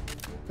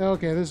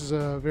 Okay, this is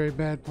a very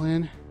bad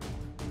plan.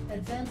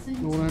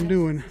 Advancing Know what to I'm next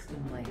doing.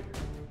 system layer.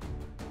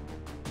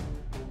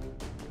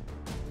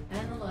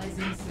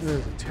 Analyzing This system.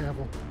 is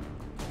terrible.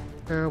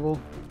 Terrible.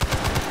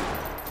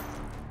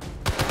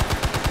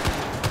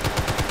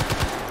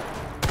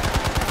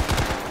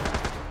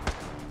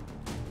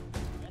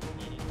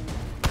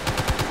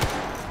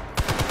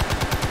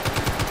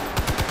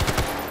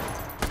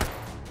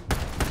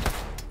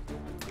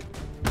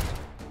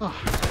 Oh.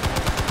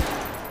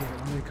 Yeah,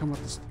 when they come up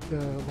the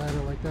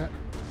ladder like that.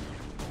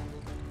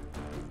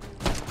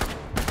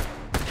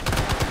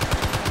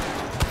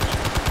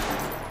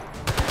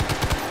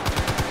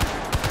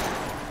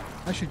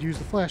 I should use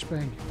the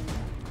flashbang.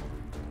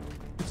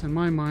 It's in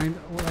my mind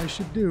what I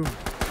should do.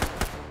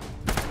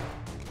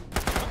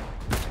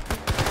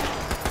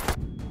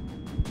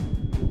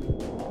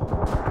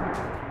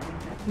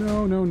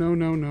 No,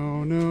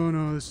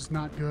 this is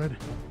not good.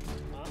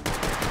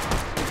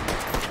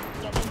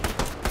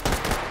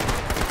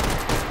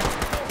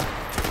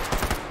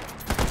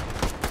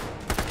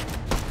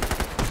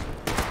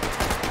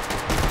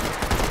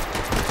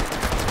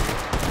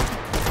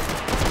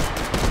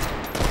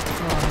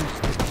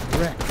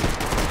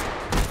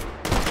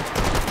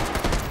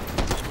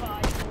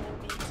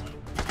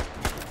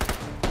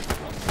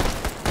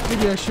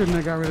 Maybe I shouldn't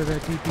have got rid of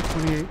that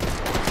DP-28.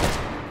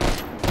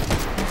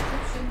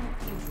 Encryption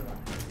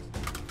neutralized.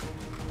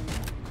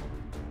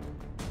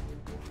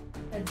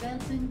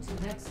 Advancing to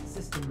next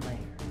system layer.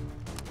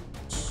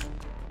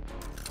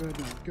 good,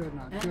 not good,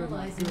 not good, not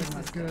Analyzing good,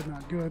 not system. good,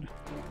 not good.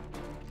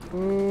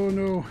 Oh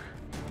no.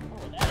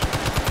 Oh, that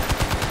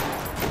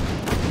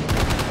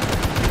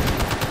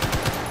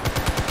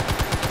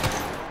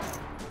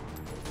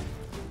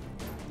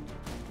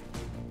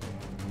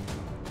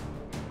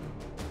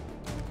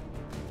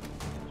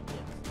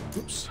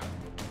Oops.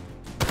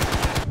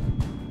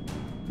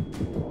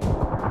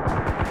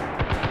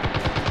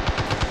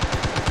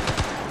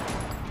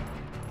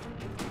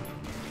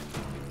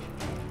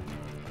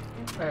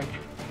 Frag.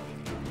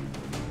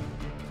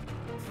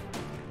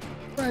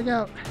 Frag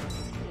out.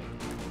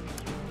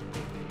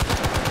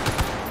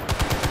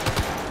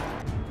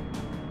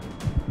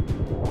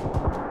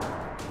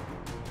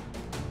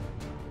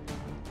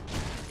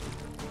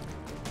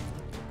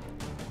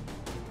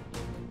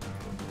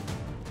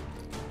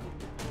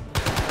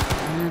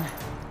 Man.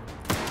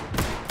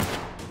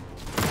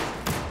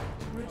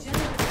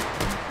 Regenerate.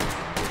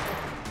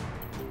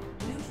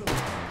 Neutral.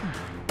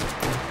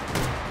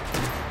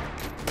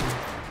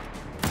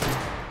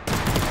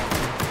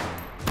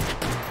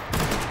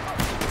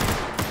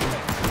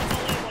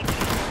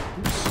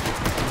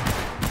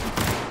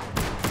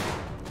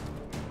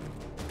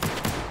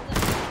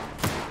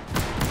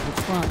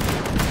 It's fine.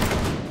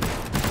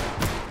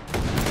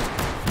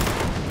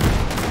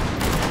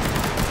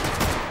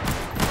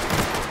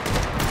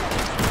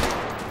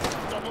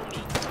 double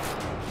me.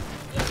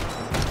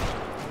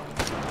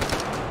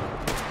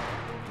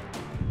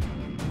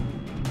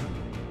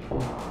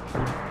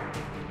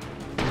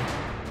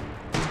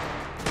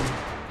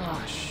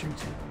 Ah, shoot.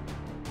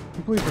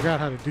 Completely forgot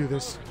how to do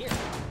this. Here.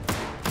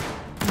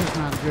 That's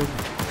not good.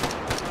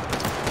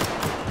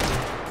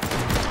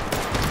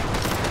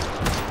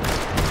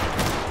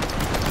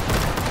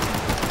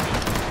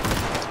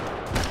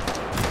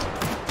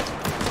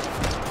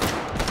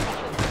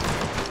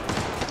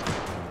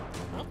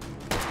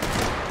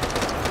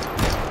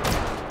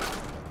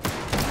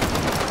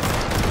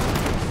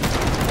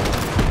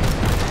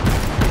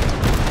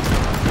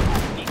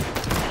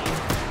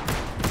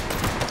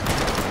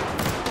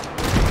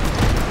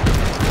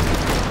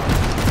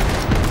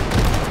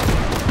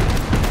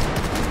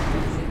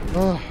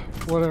 Oh,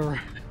 whatever.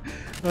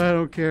 I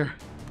don't care.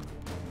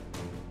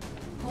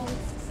 Hold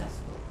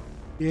successful.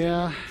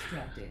 Yeah,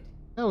 Extracted.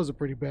 that was a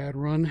pretty bad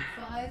run.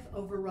 5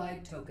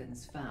 override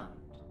tokens found.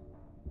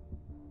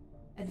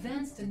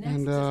 Advance to next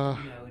And,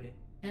 system node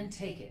and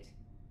take it.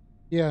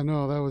 Yeah,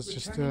 no, that was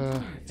just Returning to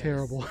interface.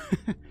 terrible.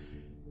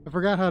 I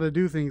forgot how to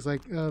do things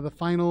like the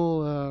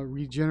final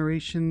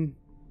regeneration.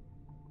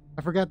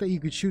 I forgot that you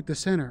could shoot the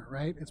center,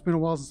 right? It's been a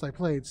while since I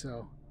played,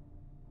 so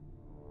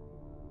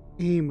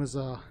aim was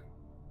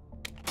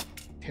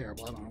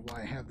terrible. I don't know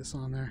why I have this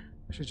on there.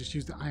 I should just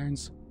use the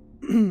irons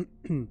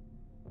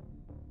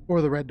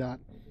or the red dot.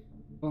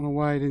 I don't know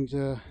why I didn't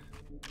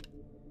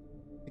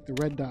take the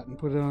red dot and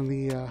put it on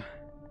the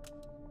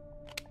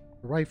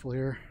rifle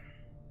here.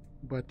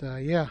 But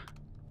yeah.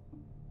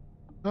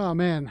 Oh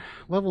man,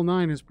 level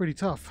 9 is pretty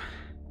tough.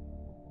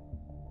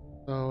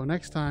 So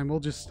next time we'll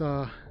just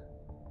when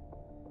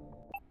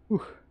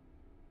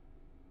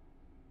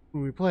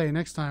we play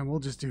next time we'll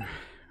just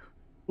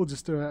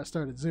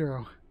start at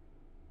 0.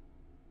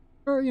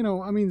 Or, you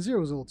know, I mean,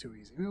 0 is a little too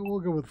easy. We'll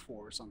go with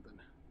 4 or something.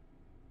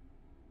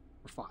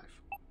 Or 5.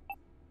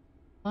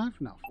 5?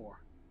 No, 4.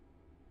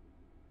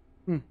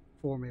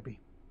 4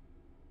 maybe.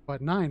 But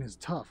 9 is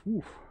tough.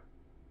 Oof.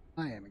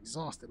 I am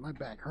exhausted. My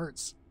back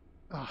hurts.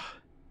 Ugh.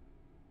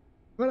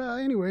 But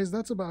anyways,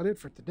 that's about it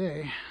for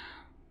today.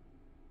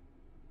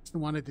 Just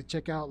wanted to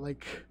check out,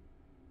 like,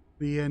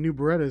 the new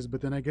Berettas,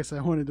 but then I guess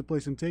I wanted to play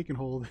some Take and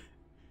Hold.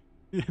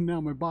 And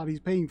now my body's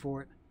paying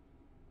for it.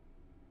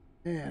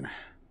 Man.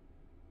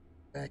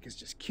 Back is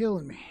just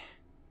killing me.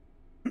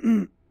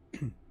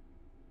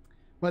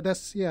 But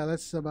that's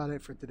about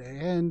it for today.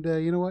 And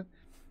you know what,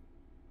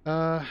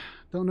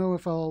 don't know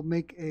if I'll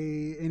make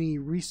any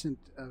recent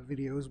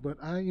videos, but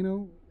you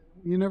know,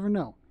 you never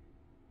know.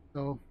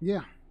 So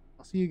yeah,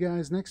 I'll see you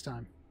guys next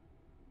time.